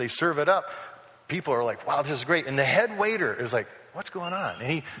 And as they serve it up, people are like, wow, this is great. And the head waiter is like, what's going on?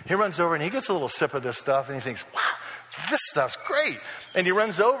 And he runs over and he gets a little sip of this stuff and he thinks, wow, this stuff's great. And he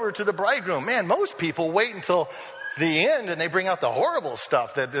runs over to the bridegroom. Man, most people wait until the end and they bring out the horrible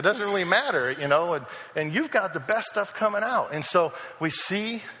stuff that it doesn't really matter, and you've got the best stuff coming out. And so we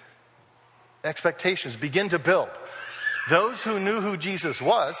see expectations begin to build. Those who knew who Jesus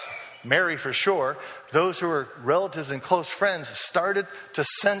was Mary for sure, those who were relatives and close friends started to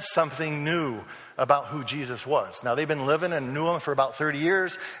sense something new about who Jesus was. Now, they've been living and knew him for about 30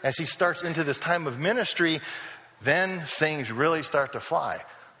 years. As he starts into this time of ministry, then things really start to fly.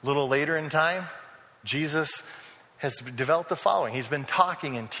 A little later in time, Jesus has developed a following. He's been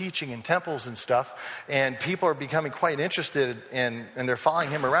talking and teaching in temples and stuff, and people are becoming quite interested and they're following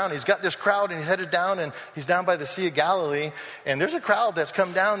him around. He's got this crowd and he's headed down, and he's down by the Sea of Galilee, and there's a crowd that's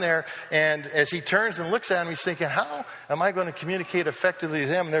come down there, and as he turns and looks at him, he's thinking, how am I going to communicate effectively to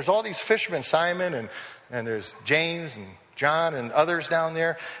them? And there's all these fishermen, Simon, and there's James and John and others down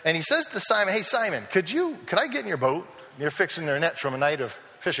there, and he says to Simon, hey Simon, could I get in your boat? They're fixing their nets from a night of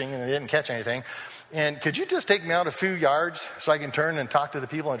fishing and they didn't catch anything. And could you just take me out a few yards so I can turn and talk to the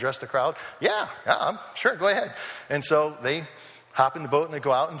people and address the crowd? Yeah, sure, go ahead. And so they hop in the boat and they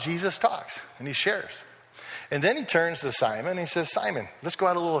go out, and Jesus talks and he shares. And then he turns to Simon and he says, Simon, let's go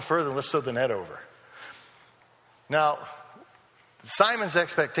out a little further and let's throw the net over. Now, Simon's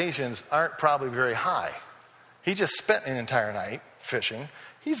expectations aren't probably very high. He just spent an entire night fishing.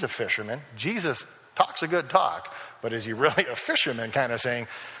 He's a fisherman. Jesus talks a good talk, but is he really a fisherman kind of thing?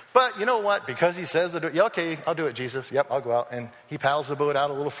 But you know what? Because he says, yeah, okay, I'll do it, Jesus. Yep, I'll go out. And he paddles the boat out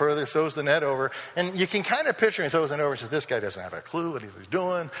a little further, throws the net over. And you can kind of picture him throws the net over and says, this guy doesn't have a clue what he was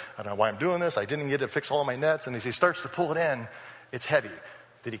doing. I don't know why I'm doing this. I didn't get to fix all my nets. And as he starts to pull it in, it's heavy.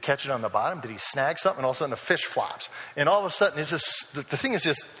 Did he catch it on the bottom? Did he snag something? And all of a sudden the fish flops. And all of a sudden it's just, the thing is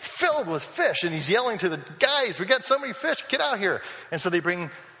just filled with fish. And he's yelling to the guys, we got so many fish, get out here. And so they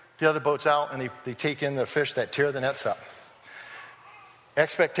bring the other boats out and they take in the fish that tear the nets up.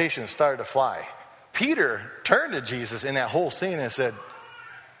 Expectations started to fly. Peter turned to Jesus in that whole scene and said,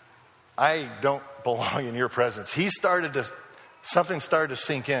 I don't belong in your presence. Something started to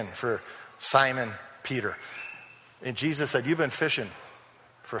sink in for Simon Peter. And Jesus said, you've been fishing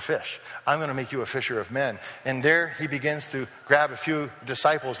for fish. I'm going to make you a fisher of men. And there he begins to grab a few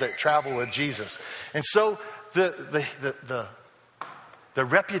disciples that travel with Jesus. And so the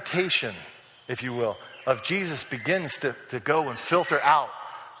reputation, if you will, of Jesus begins to go and filter out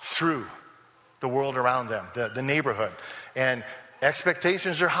through the world around them, the neighborhood. And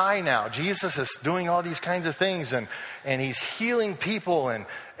expectations are high now. Jesus is doing all these kinds of things, and he's healing people, and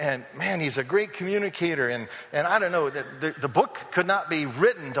man, he's a great communicator. And I don't know, the book could not be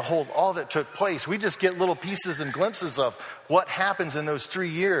written to hold all that took place. We just get little pieces and glimpses of what happens in those 3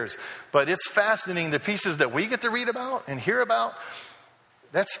 years. But it's fascinating, the pieces that we get to read about and hear about,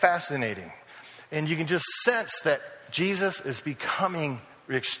 that's fascinating. And you can just sense that Jesus is becoming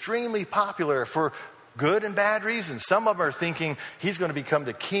extremely popular for good and bad reasons. Some of them are thinking he's going to become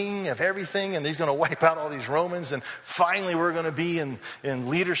the king of everything and he's going to wipe out all these Romans, and finally we're going to be in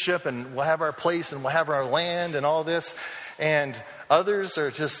leadership and we'll have our place and we'll have our land and all this. And others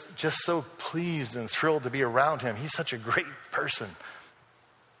are just so pleased and thrilled to be around him. He's such a great person.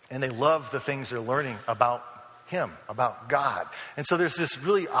 And they love the things they're learning about him, about God. And so there's this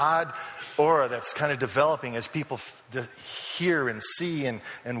really odd aura that's kind of developing as people hear and see and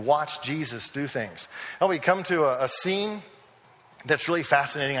watch Jesus do things. Now we come to a scene that's really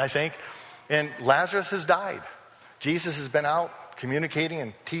fascinating, I think. And Lazarus has died. Jesus has been out communicating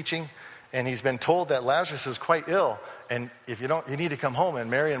and teaching, and he's been told that Lazarus is quite ill. And if you don't, you need to come home. And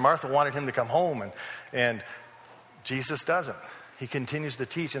Mary and Martha wanted him to come home, and Jesus doesn't. He continues to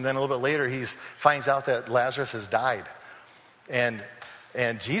teach, and then a little bit later he finds out that Lazarus has died. And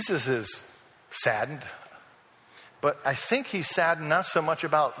Jesus is saddened. But I think he's saddened not so much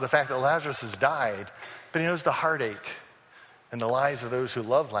about the fact that Lazarus has died, but he knows the heartache and the lives of those who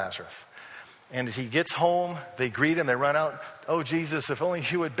love Lazarus. And as he gets home, they greet him, they run out, oh Jesus, if only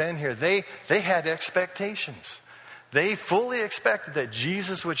you had been here. They had expectations. They fully expected that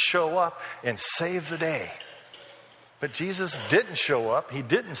Jesus would show up and save the day. But Jesus didn't show up. He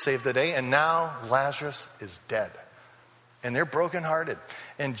didn't save the day. And now Lazarus is dead. And they're brokenhearted.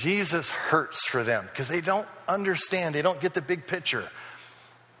 And Jesus hurts for them because they don't understand. They don't get the big picture.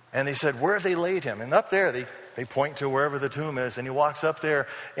 And they said, where have they laid him? And up there, they point to wherever the tomb is. And he walks up there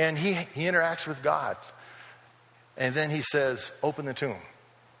and he interacts with God. And then he says, open the tomb.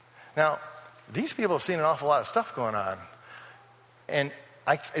 Now, these people have seen an awful lot of stuff going on. And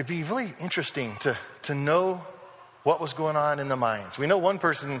it'd be really interesting to know what was going on in the minds. We know one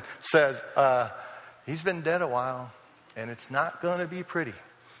person says, he's been dead a while, and it's not going to be pretty,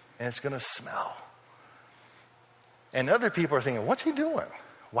 and it's going to smell. And other people are thinking, what's he doing?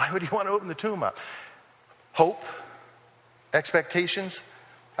 Why would he want to open the tomb up? Hope, expectations,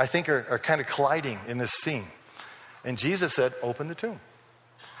 I think are kind of colliding in this scene. And Jesus said, open the tomb.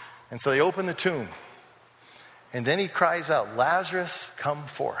 And so they open the tomb. And then he cries out, Lazarus, come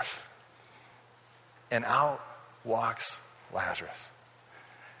forth. and out walks Lazarus.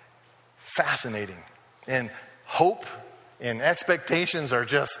 Fascinating. And hope and expectations are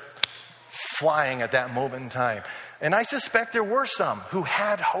just flying at that moment in time. And I suspect there were some who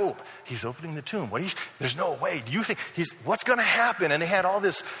had hope. He's opening the tomb. There's no way. Do you think what's going to happen? And they had all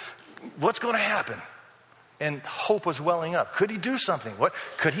this, what's going to happen? And hope was welling up. Could he do something?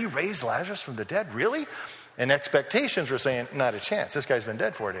 Could he raise Lazarus from the dead? Really? And expectations were saying, not a chance. This guy's been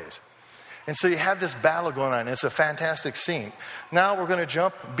dead 4 days. And so you have this battle going on. It's a fantastic scene. Now we're going to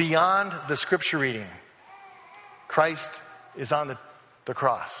jump beyond the scripture reading. Christ is on the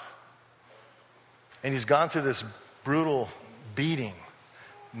cross. And he's gone through this brutal beating,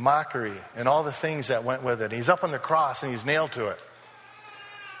 mockery, and all the things that went with it. He's up on the cross and he's nailed to it.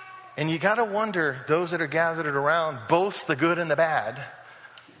 And you got to wonder, those that are gathered around, both the good and the bad,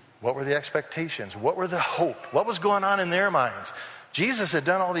 what were the expectations? What were the hope? What was going on in their minds? Jesus had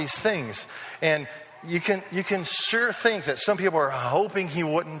done all these things. And you can sure think that some people are hoping he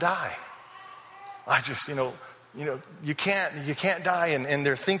wouldn't die. You can't die, and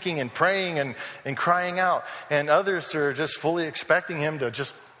they're thinking and praying and crying out. And others are just fully expecting him to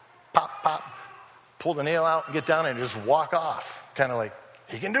just pop, pull the nail out and get down and just walk off. Kind of like,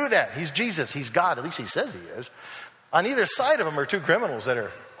 he can do that. He's Jesus. He's God. At least he says he is. On either side of him are two criminals that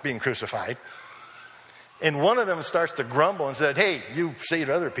are being crucified. And one of them starts to grumble and said, hey, you saved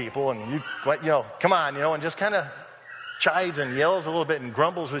other people, and come on, and just kind of chides and yells a little bit and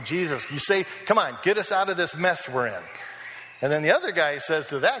grumbles with Jesus. You say, come on, get us out of this mess we're in. And then the other guy says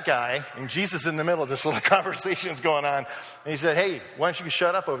to that guy, and Jesus in the middle of this little conversation's going on, and he said, hey, why don't you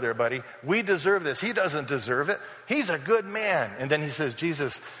shut up over there, buddy? We deserve this. He doesn't deserve it. He's a good man. And then he says,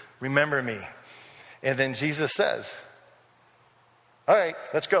 Jesus, remember me. And then Jesus says, all right,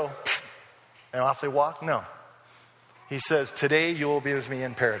 let's go. And off they walk? No. He says, today you will be with me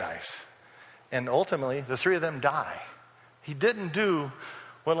in paradise. And ultimately, the three of them die. He didn't do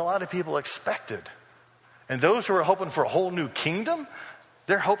what a lot of people expected. And those who were hoping for a whole new kingdom,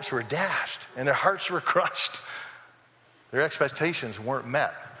 their hopes were dashed and their hearts were crushed. Their expectations weren't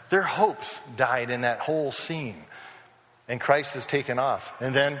met. Their hopes died in that whole scene. And Christ is taken off.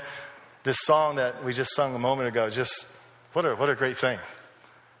 And then this song that we just sung a moment ago, just what a great thing.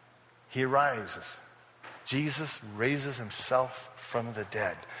 He arises. Jesus raises himself from the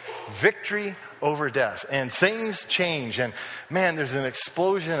dead. Victory over death. And things change. And man, there's an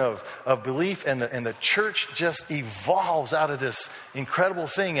explosion of belief. And the church just evolves out of this incredible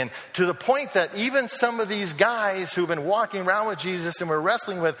thing. And to the point that even some of these guys who've been walking around with Jesus and we're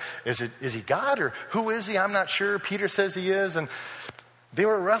wrestling with, is he God or who is he? I'm not sure. Peter says he is. And they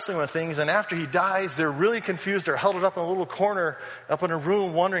were wrestling with things, and after he dies, they're really confused. They're huddled up in a little corner, up in a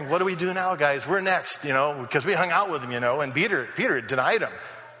room, wondering, what do we do now, guys? We're next, because we hung out with him, And Peter denied him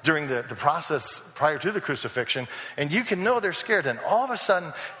during the process prior to the crucifixion. And you can know they're scared. And all of a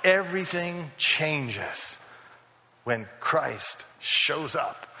sudden, everything changes when Christ shows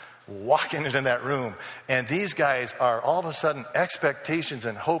up, walking into that room. And these guys are all of a sudden, expectations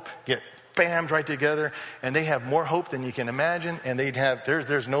and hope get bammed right together, and they have more hope than you can imagine, and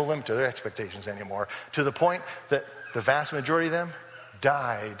there's no limit to their expectations anymore, to the point that the vast majority of them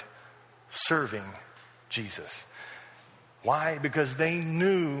died serving Jesus. Why? Because they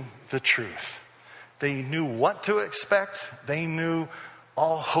knew the truth. They knew what to expect. They knew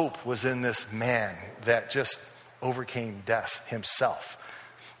all hope was in this man that just overcame death himself.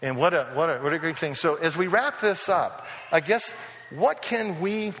 And what a great thing. So as we wrap this up, I guess, what can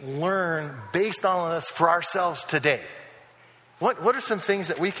we learn based on this for ourselves today? What are some things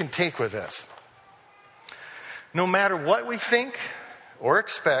that we can take with this? No matter what we think or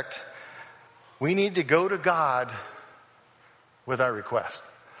expect, we need to go to God with our request.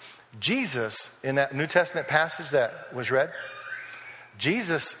 Jesus, in that New Testament passage that was read,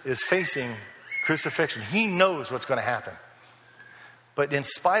 Jesus is facing crucifixion. He knows what's going to happen. But in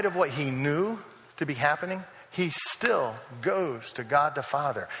spite of what he knew to be happening, he still goes to God the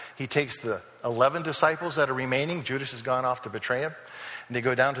Father. He takes the 11 disciples that are remaining. Judas has gone off to betray him. And they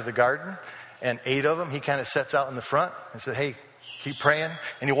go down to the garden. And 8 of them, he kind of sets out in the front and said, hey, keep praying.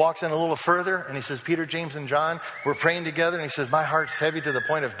 And he walks in a little further. And he says, Peter, James, and John, we're praying together. And he says, my heart's heavy to the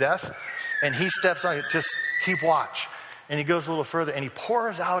point of death. And he steps on it. Just keep watch. And he goes a little further. And he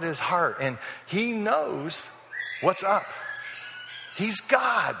pours out his heart. And he knows what's up. He's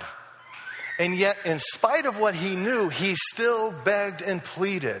God. And yet, in spite of what he knew, he still begged and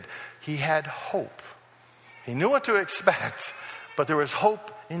pleaded. He had hope. He knew what to expect, but there was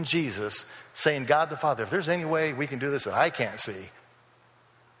hope in Jesus saying, God the Father, if there's any way we can do this that I can't see,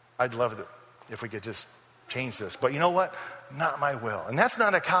 I'd love it if we could just change this. But you know what? Not my will. And that's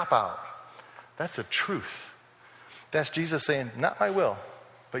not a cop-out. That's a truth. That's Jesus saying, not my will,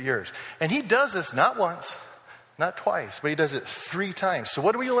 but yours. And he does this not once, not twice, but he does it 3 times. So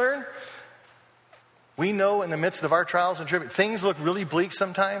what do we learn? We know in the midst of our trials and tribulations, things look really bleak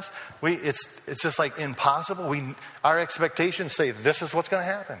sometimes. It's just like impossible. Our expectations say, this is what's going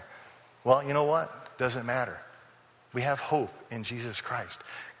to happen. Well, you know what? Doesn't matter. We have hope in Jesus Christ.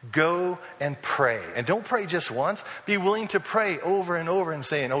 Go and pray. And don't pray just once. Be willing to pray over and over and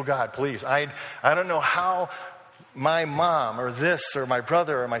saying, oh God, please, I don't know how my mom or this or my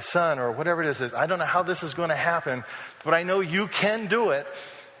brother or my son or whatever it is, I don't know how this is going to happen, but I know you can do it.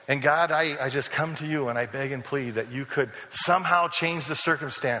 And God, I just come to you and I beg and plead that you could somehow change the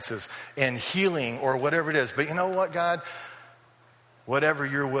circumstances and healing or whatever it is. But you know what, God? Whatever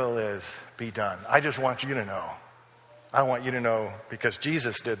your will is, be done. I just want you to know. I want you to know because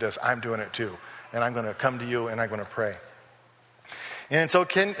Jesus did this, I'm doing it too. And I'm going to come to you and I'm going to pray. And it's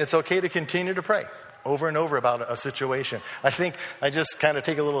okay to continue to pray over and over about a situation. I think I just kind of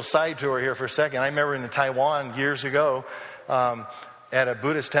take a little side tour here for a second. I remember in Taiwan years ago, at a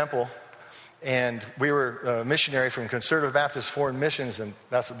Buddhist temple, and we were a missionary from Conservative Baptist Foreign Missions, and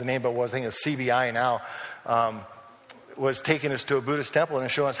that's what the name of it was. I think it's CBI now, was taking us to a Buddhist temple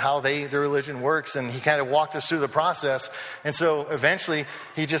and showing us how their religion works, and he kind of walked us through the process. And so eventually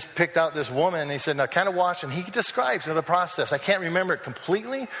he just picked out this woman and he said, now kind of watch, and he describes the process. I can't remember it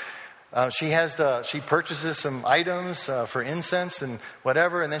completely. She purchases some items for incense and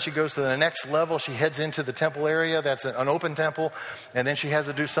whatever, and then she goes to the next level. She heads into the temple area. That's an open temple, and then she has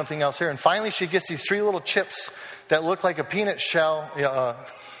to do something else here. And finally, she gets these 3 little chips that look like a peanut shell,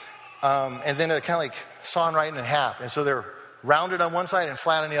 and then they're kind of like sawn right in half. And so they're rounded on one side and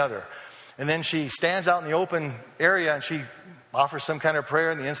flat on the other. And then she stands out in the open area, and she offers some kind of prayer,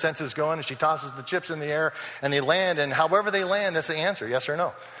 and the incense is going, and she tosses the chips in the air, and they land. And however they land, that's the answer, yes or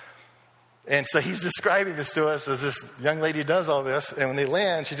no. And so he's describing this to us as this young lady does all this. And when they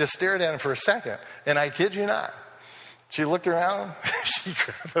land, she just stared at him for a second. And I kid you not. She looked around, she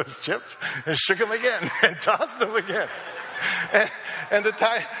grabbed those chips and shook them again and tossed them again. And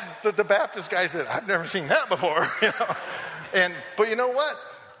the Baptist guy said, I've never seen that before. But you know what?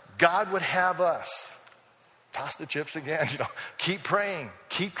 God would have us toss the chips again. Keep praying.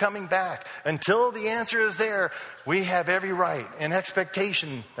 Keep coming back. Until the answer is there, we have every right and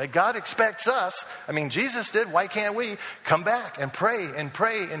expectation that God expects us. I mean, Jesus did. Why can't we come back and pray and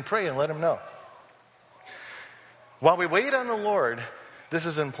pray and pray and let him know? While we wait on the Lord, this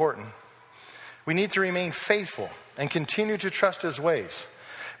is important. We need to remain faithful and continue to trust his ways.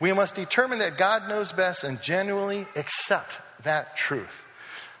 We must determine that God knows best and genuinely accept that truth.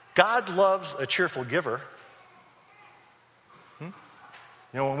 God loves a cheerful giver.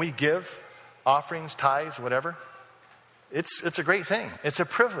 When we give offerings, tithes, whatever, it's a great thing. It's a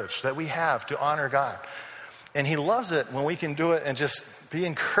privilege that we have to honor God. And he loves it when we can do it and just be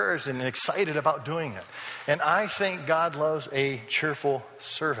encouraged and excited about doing it. And I think God loves a cheerful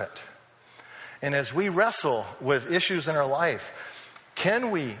servant. And as we wrestle with issues in our life,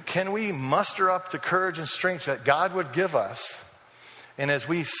 can we muster up the courage and strength that God would give us? And as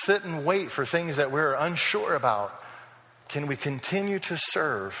we sit and wait for things that we're unsure about, can we continue to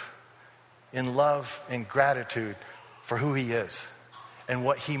serve in love and gratitude for who he is and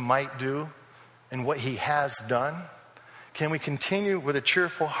what he might do and what he has done? Can we continue with a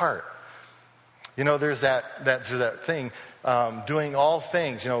cheerful heart? There's that thing, doing all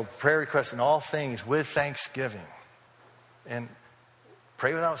things, prayer requests and all things with thanksgiving. And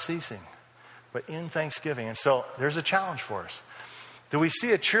pray without ceasing, but in thanksgiving. And so there's a challenge for us. Do we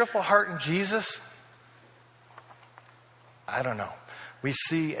see a cheerful heart in Jesus? I don't know. We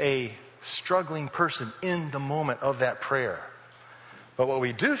see a struggling person in the moment of that prayer. But what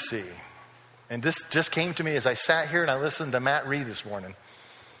we do see, and this just came to me as I sat here and I listened to Matt read this morning,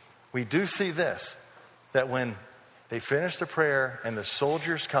 we do see this, that when they finish the prayer and the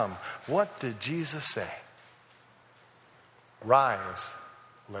soldiers come, what did Jesus say? Rise,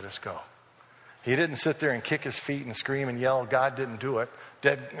 let us go. He didn't sit there and kick his feet and scream and yell, God didn't do it.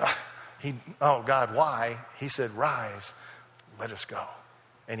 Oh God, why? He said, rise, let us go.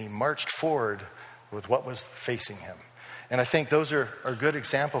 And he marched forward with what was facing him. And I think those are a good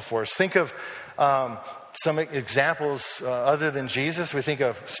example for us. Think of some examples other than Jesus. We think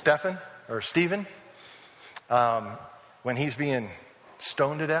of Stephen when he's being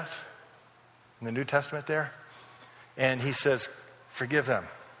stoned to death in the New Testament there. And he says, forgive them.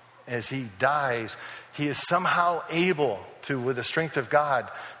 As he dies, he is somehow able to, with the strength of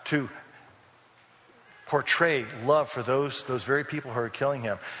God, to portray love for those very people who are killing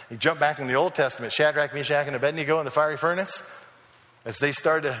him. You jump back in the Old Testament, Shadrach, Meshach, and Abednego in the fiery furnace. As they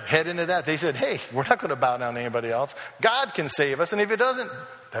started to head into that, they said, hey, we're not going to bow down to anybody else. God can save us, and if he doesn't,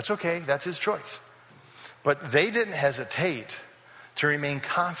 that's okay. That's his choice. But they didn't hesitate to remain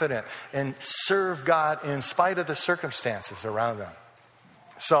confident and serve God in spite of the circumstances around them.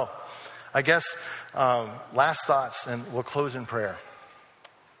 So, I guess last thoughts, and we'll close in prayer.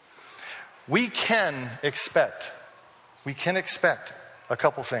 We can expect a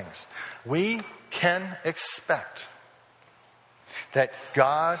couple things. We can expect that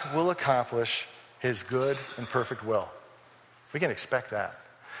God will accomplish his good and perfect will. We can expect that.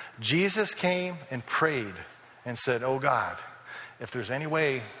 Jesus came and prayed and said, oh God, if there's any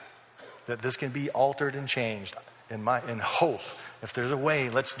way that this can be altered and changed, in hope, if there's a way,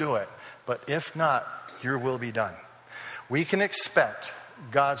 let's do it. But if not, your will be done. We can expect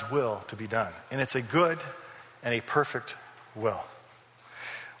God's will to be done. And it's a good and a perfect will.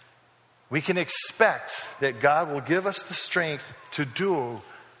 We can expect that God will give us the strength to endure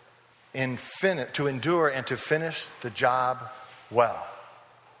and to finish the job well.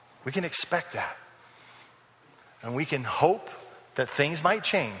 We can expect that. And we can hope that things might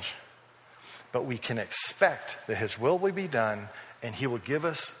change, but we can expect that his will be done, and he will give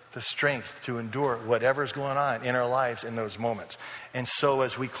us the strength to endure whatever's going on in our lives in those moments. And so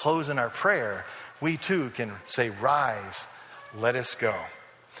as we close in our prayer, we too can say, rise, let us go.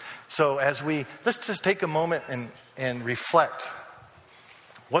 So let's just take a moment and reflect.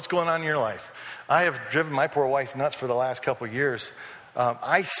 What's going on in your life? I have driven my poor wife nuts for the last couple of years.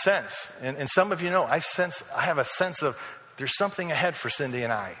 I sense, and some of you know, I have a sense of there's something ahead for Cindy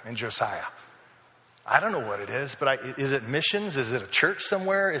and I and Josiah. I don't know what it is, but is it missions? Is it a church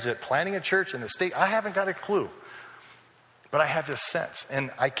somewhere? Is it planting a church in the state? I haven't got a clue. But I have this sense,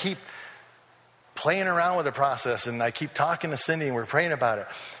 and I keep playing around with the process, and I keep talking to Cindy, and we're praying about it.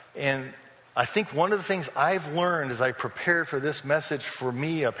 And I think one of the things I've learned as I prepared for this message for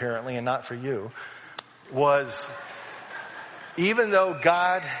me, apparently, and not for you, was even though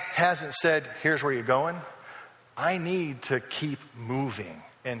God hasn't said, here's where you're going, I need to keep moving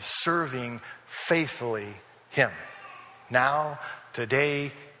and serving faithfully him. Now,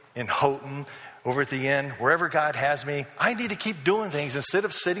 today, in Houghton, over at the inn, wherever God has me, I need to keep doing things instead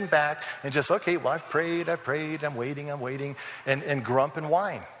of sitting back and just, okay, well, I've prayed, I'm waiting, and grump and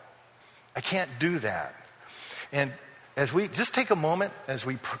whine. I can't do that. And as we just take a moment, as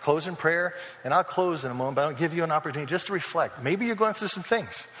we close in prayer, and I'll close in a moment, but I'll give you an opportunity just to reflect. Maybe you're going through some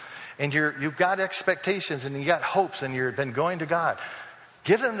things, and you've got expectations, and you got hopes, and you've been going to God.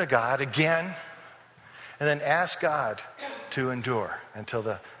 Give them to God again, and then ask God to endure until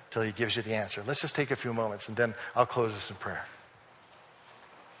he gives you the answer. Let's just take a few moments, and then I'll close this in prayer.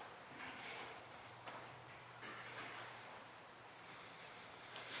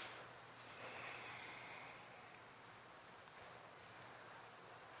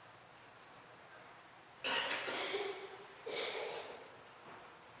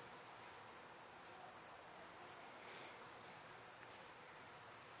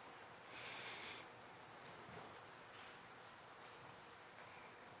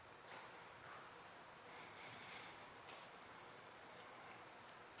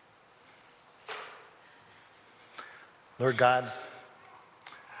 Lord God,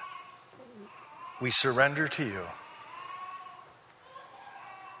 we surrender to you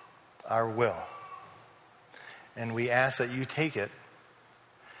our will. And we ask that you take it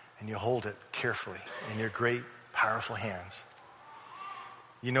and you hold it carefully in your great, powerful hands.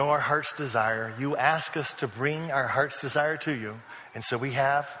 You know our heart's desire. You ask us to bring our heart's desire to you. And so we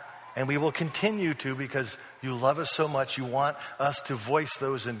have, and we will continue to, because you love us so much. You want us to voice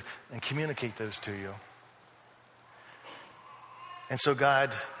those and communicate those to you. And so,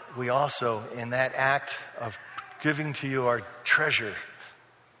 God, we also, in that act of giving to you our treasure,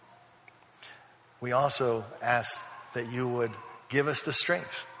 we also ask that you would give us the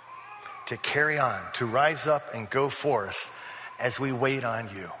strength to carry on, to rise up and go forth as we wait on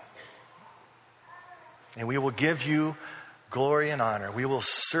you. And we will give you glory and honor. We will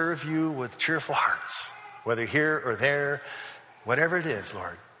serve you with cheerful hearts, whether here or there, whatever it is,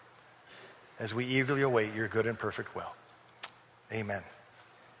 Lord, as we eagerly await your good and perfect will. Amen.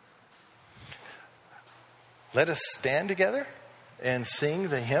 Let us stand together and sing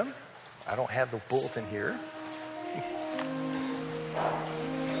the hymn. I don't have the bulletin here.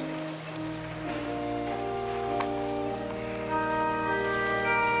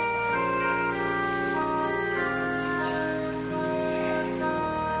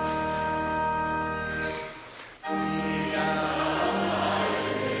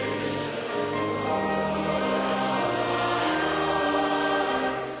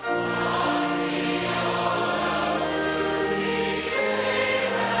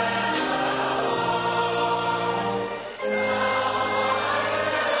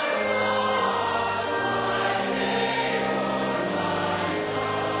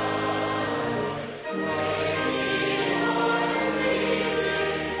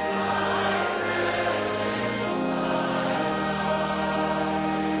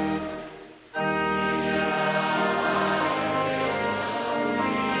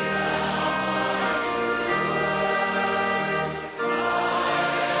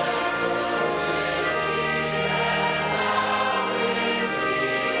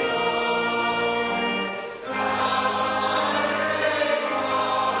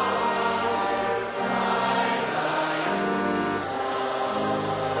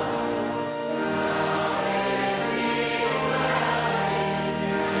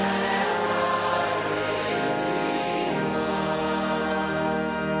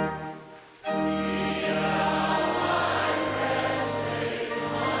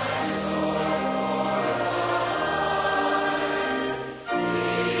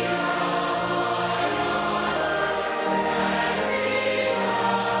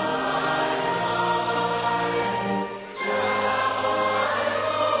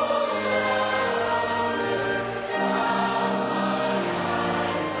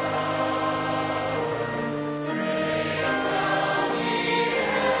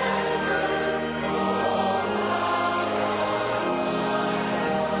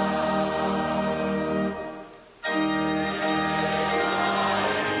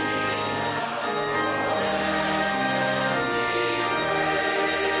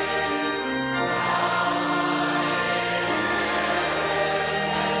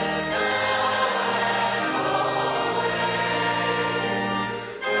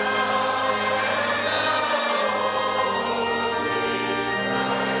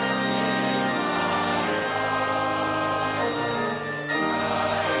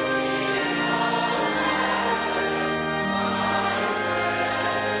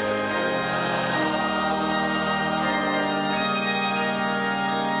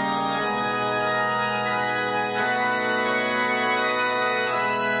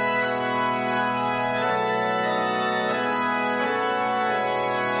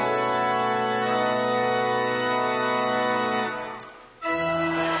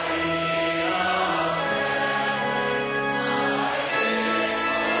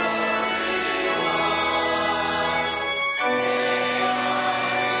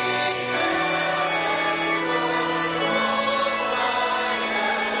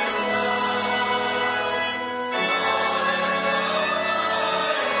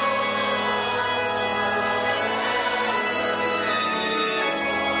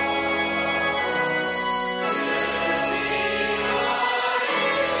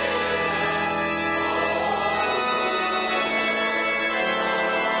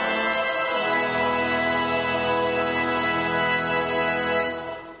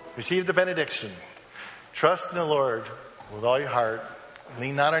 receive the benediction. Trust in the Lord with all your heart.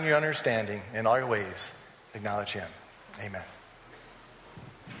 Lean not on your understanding. In all your ways, acknowledge him. Amen.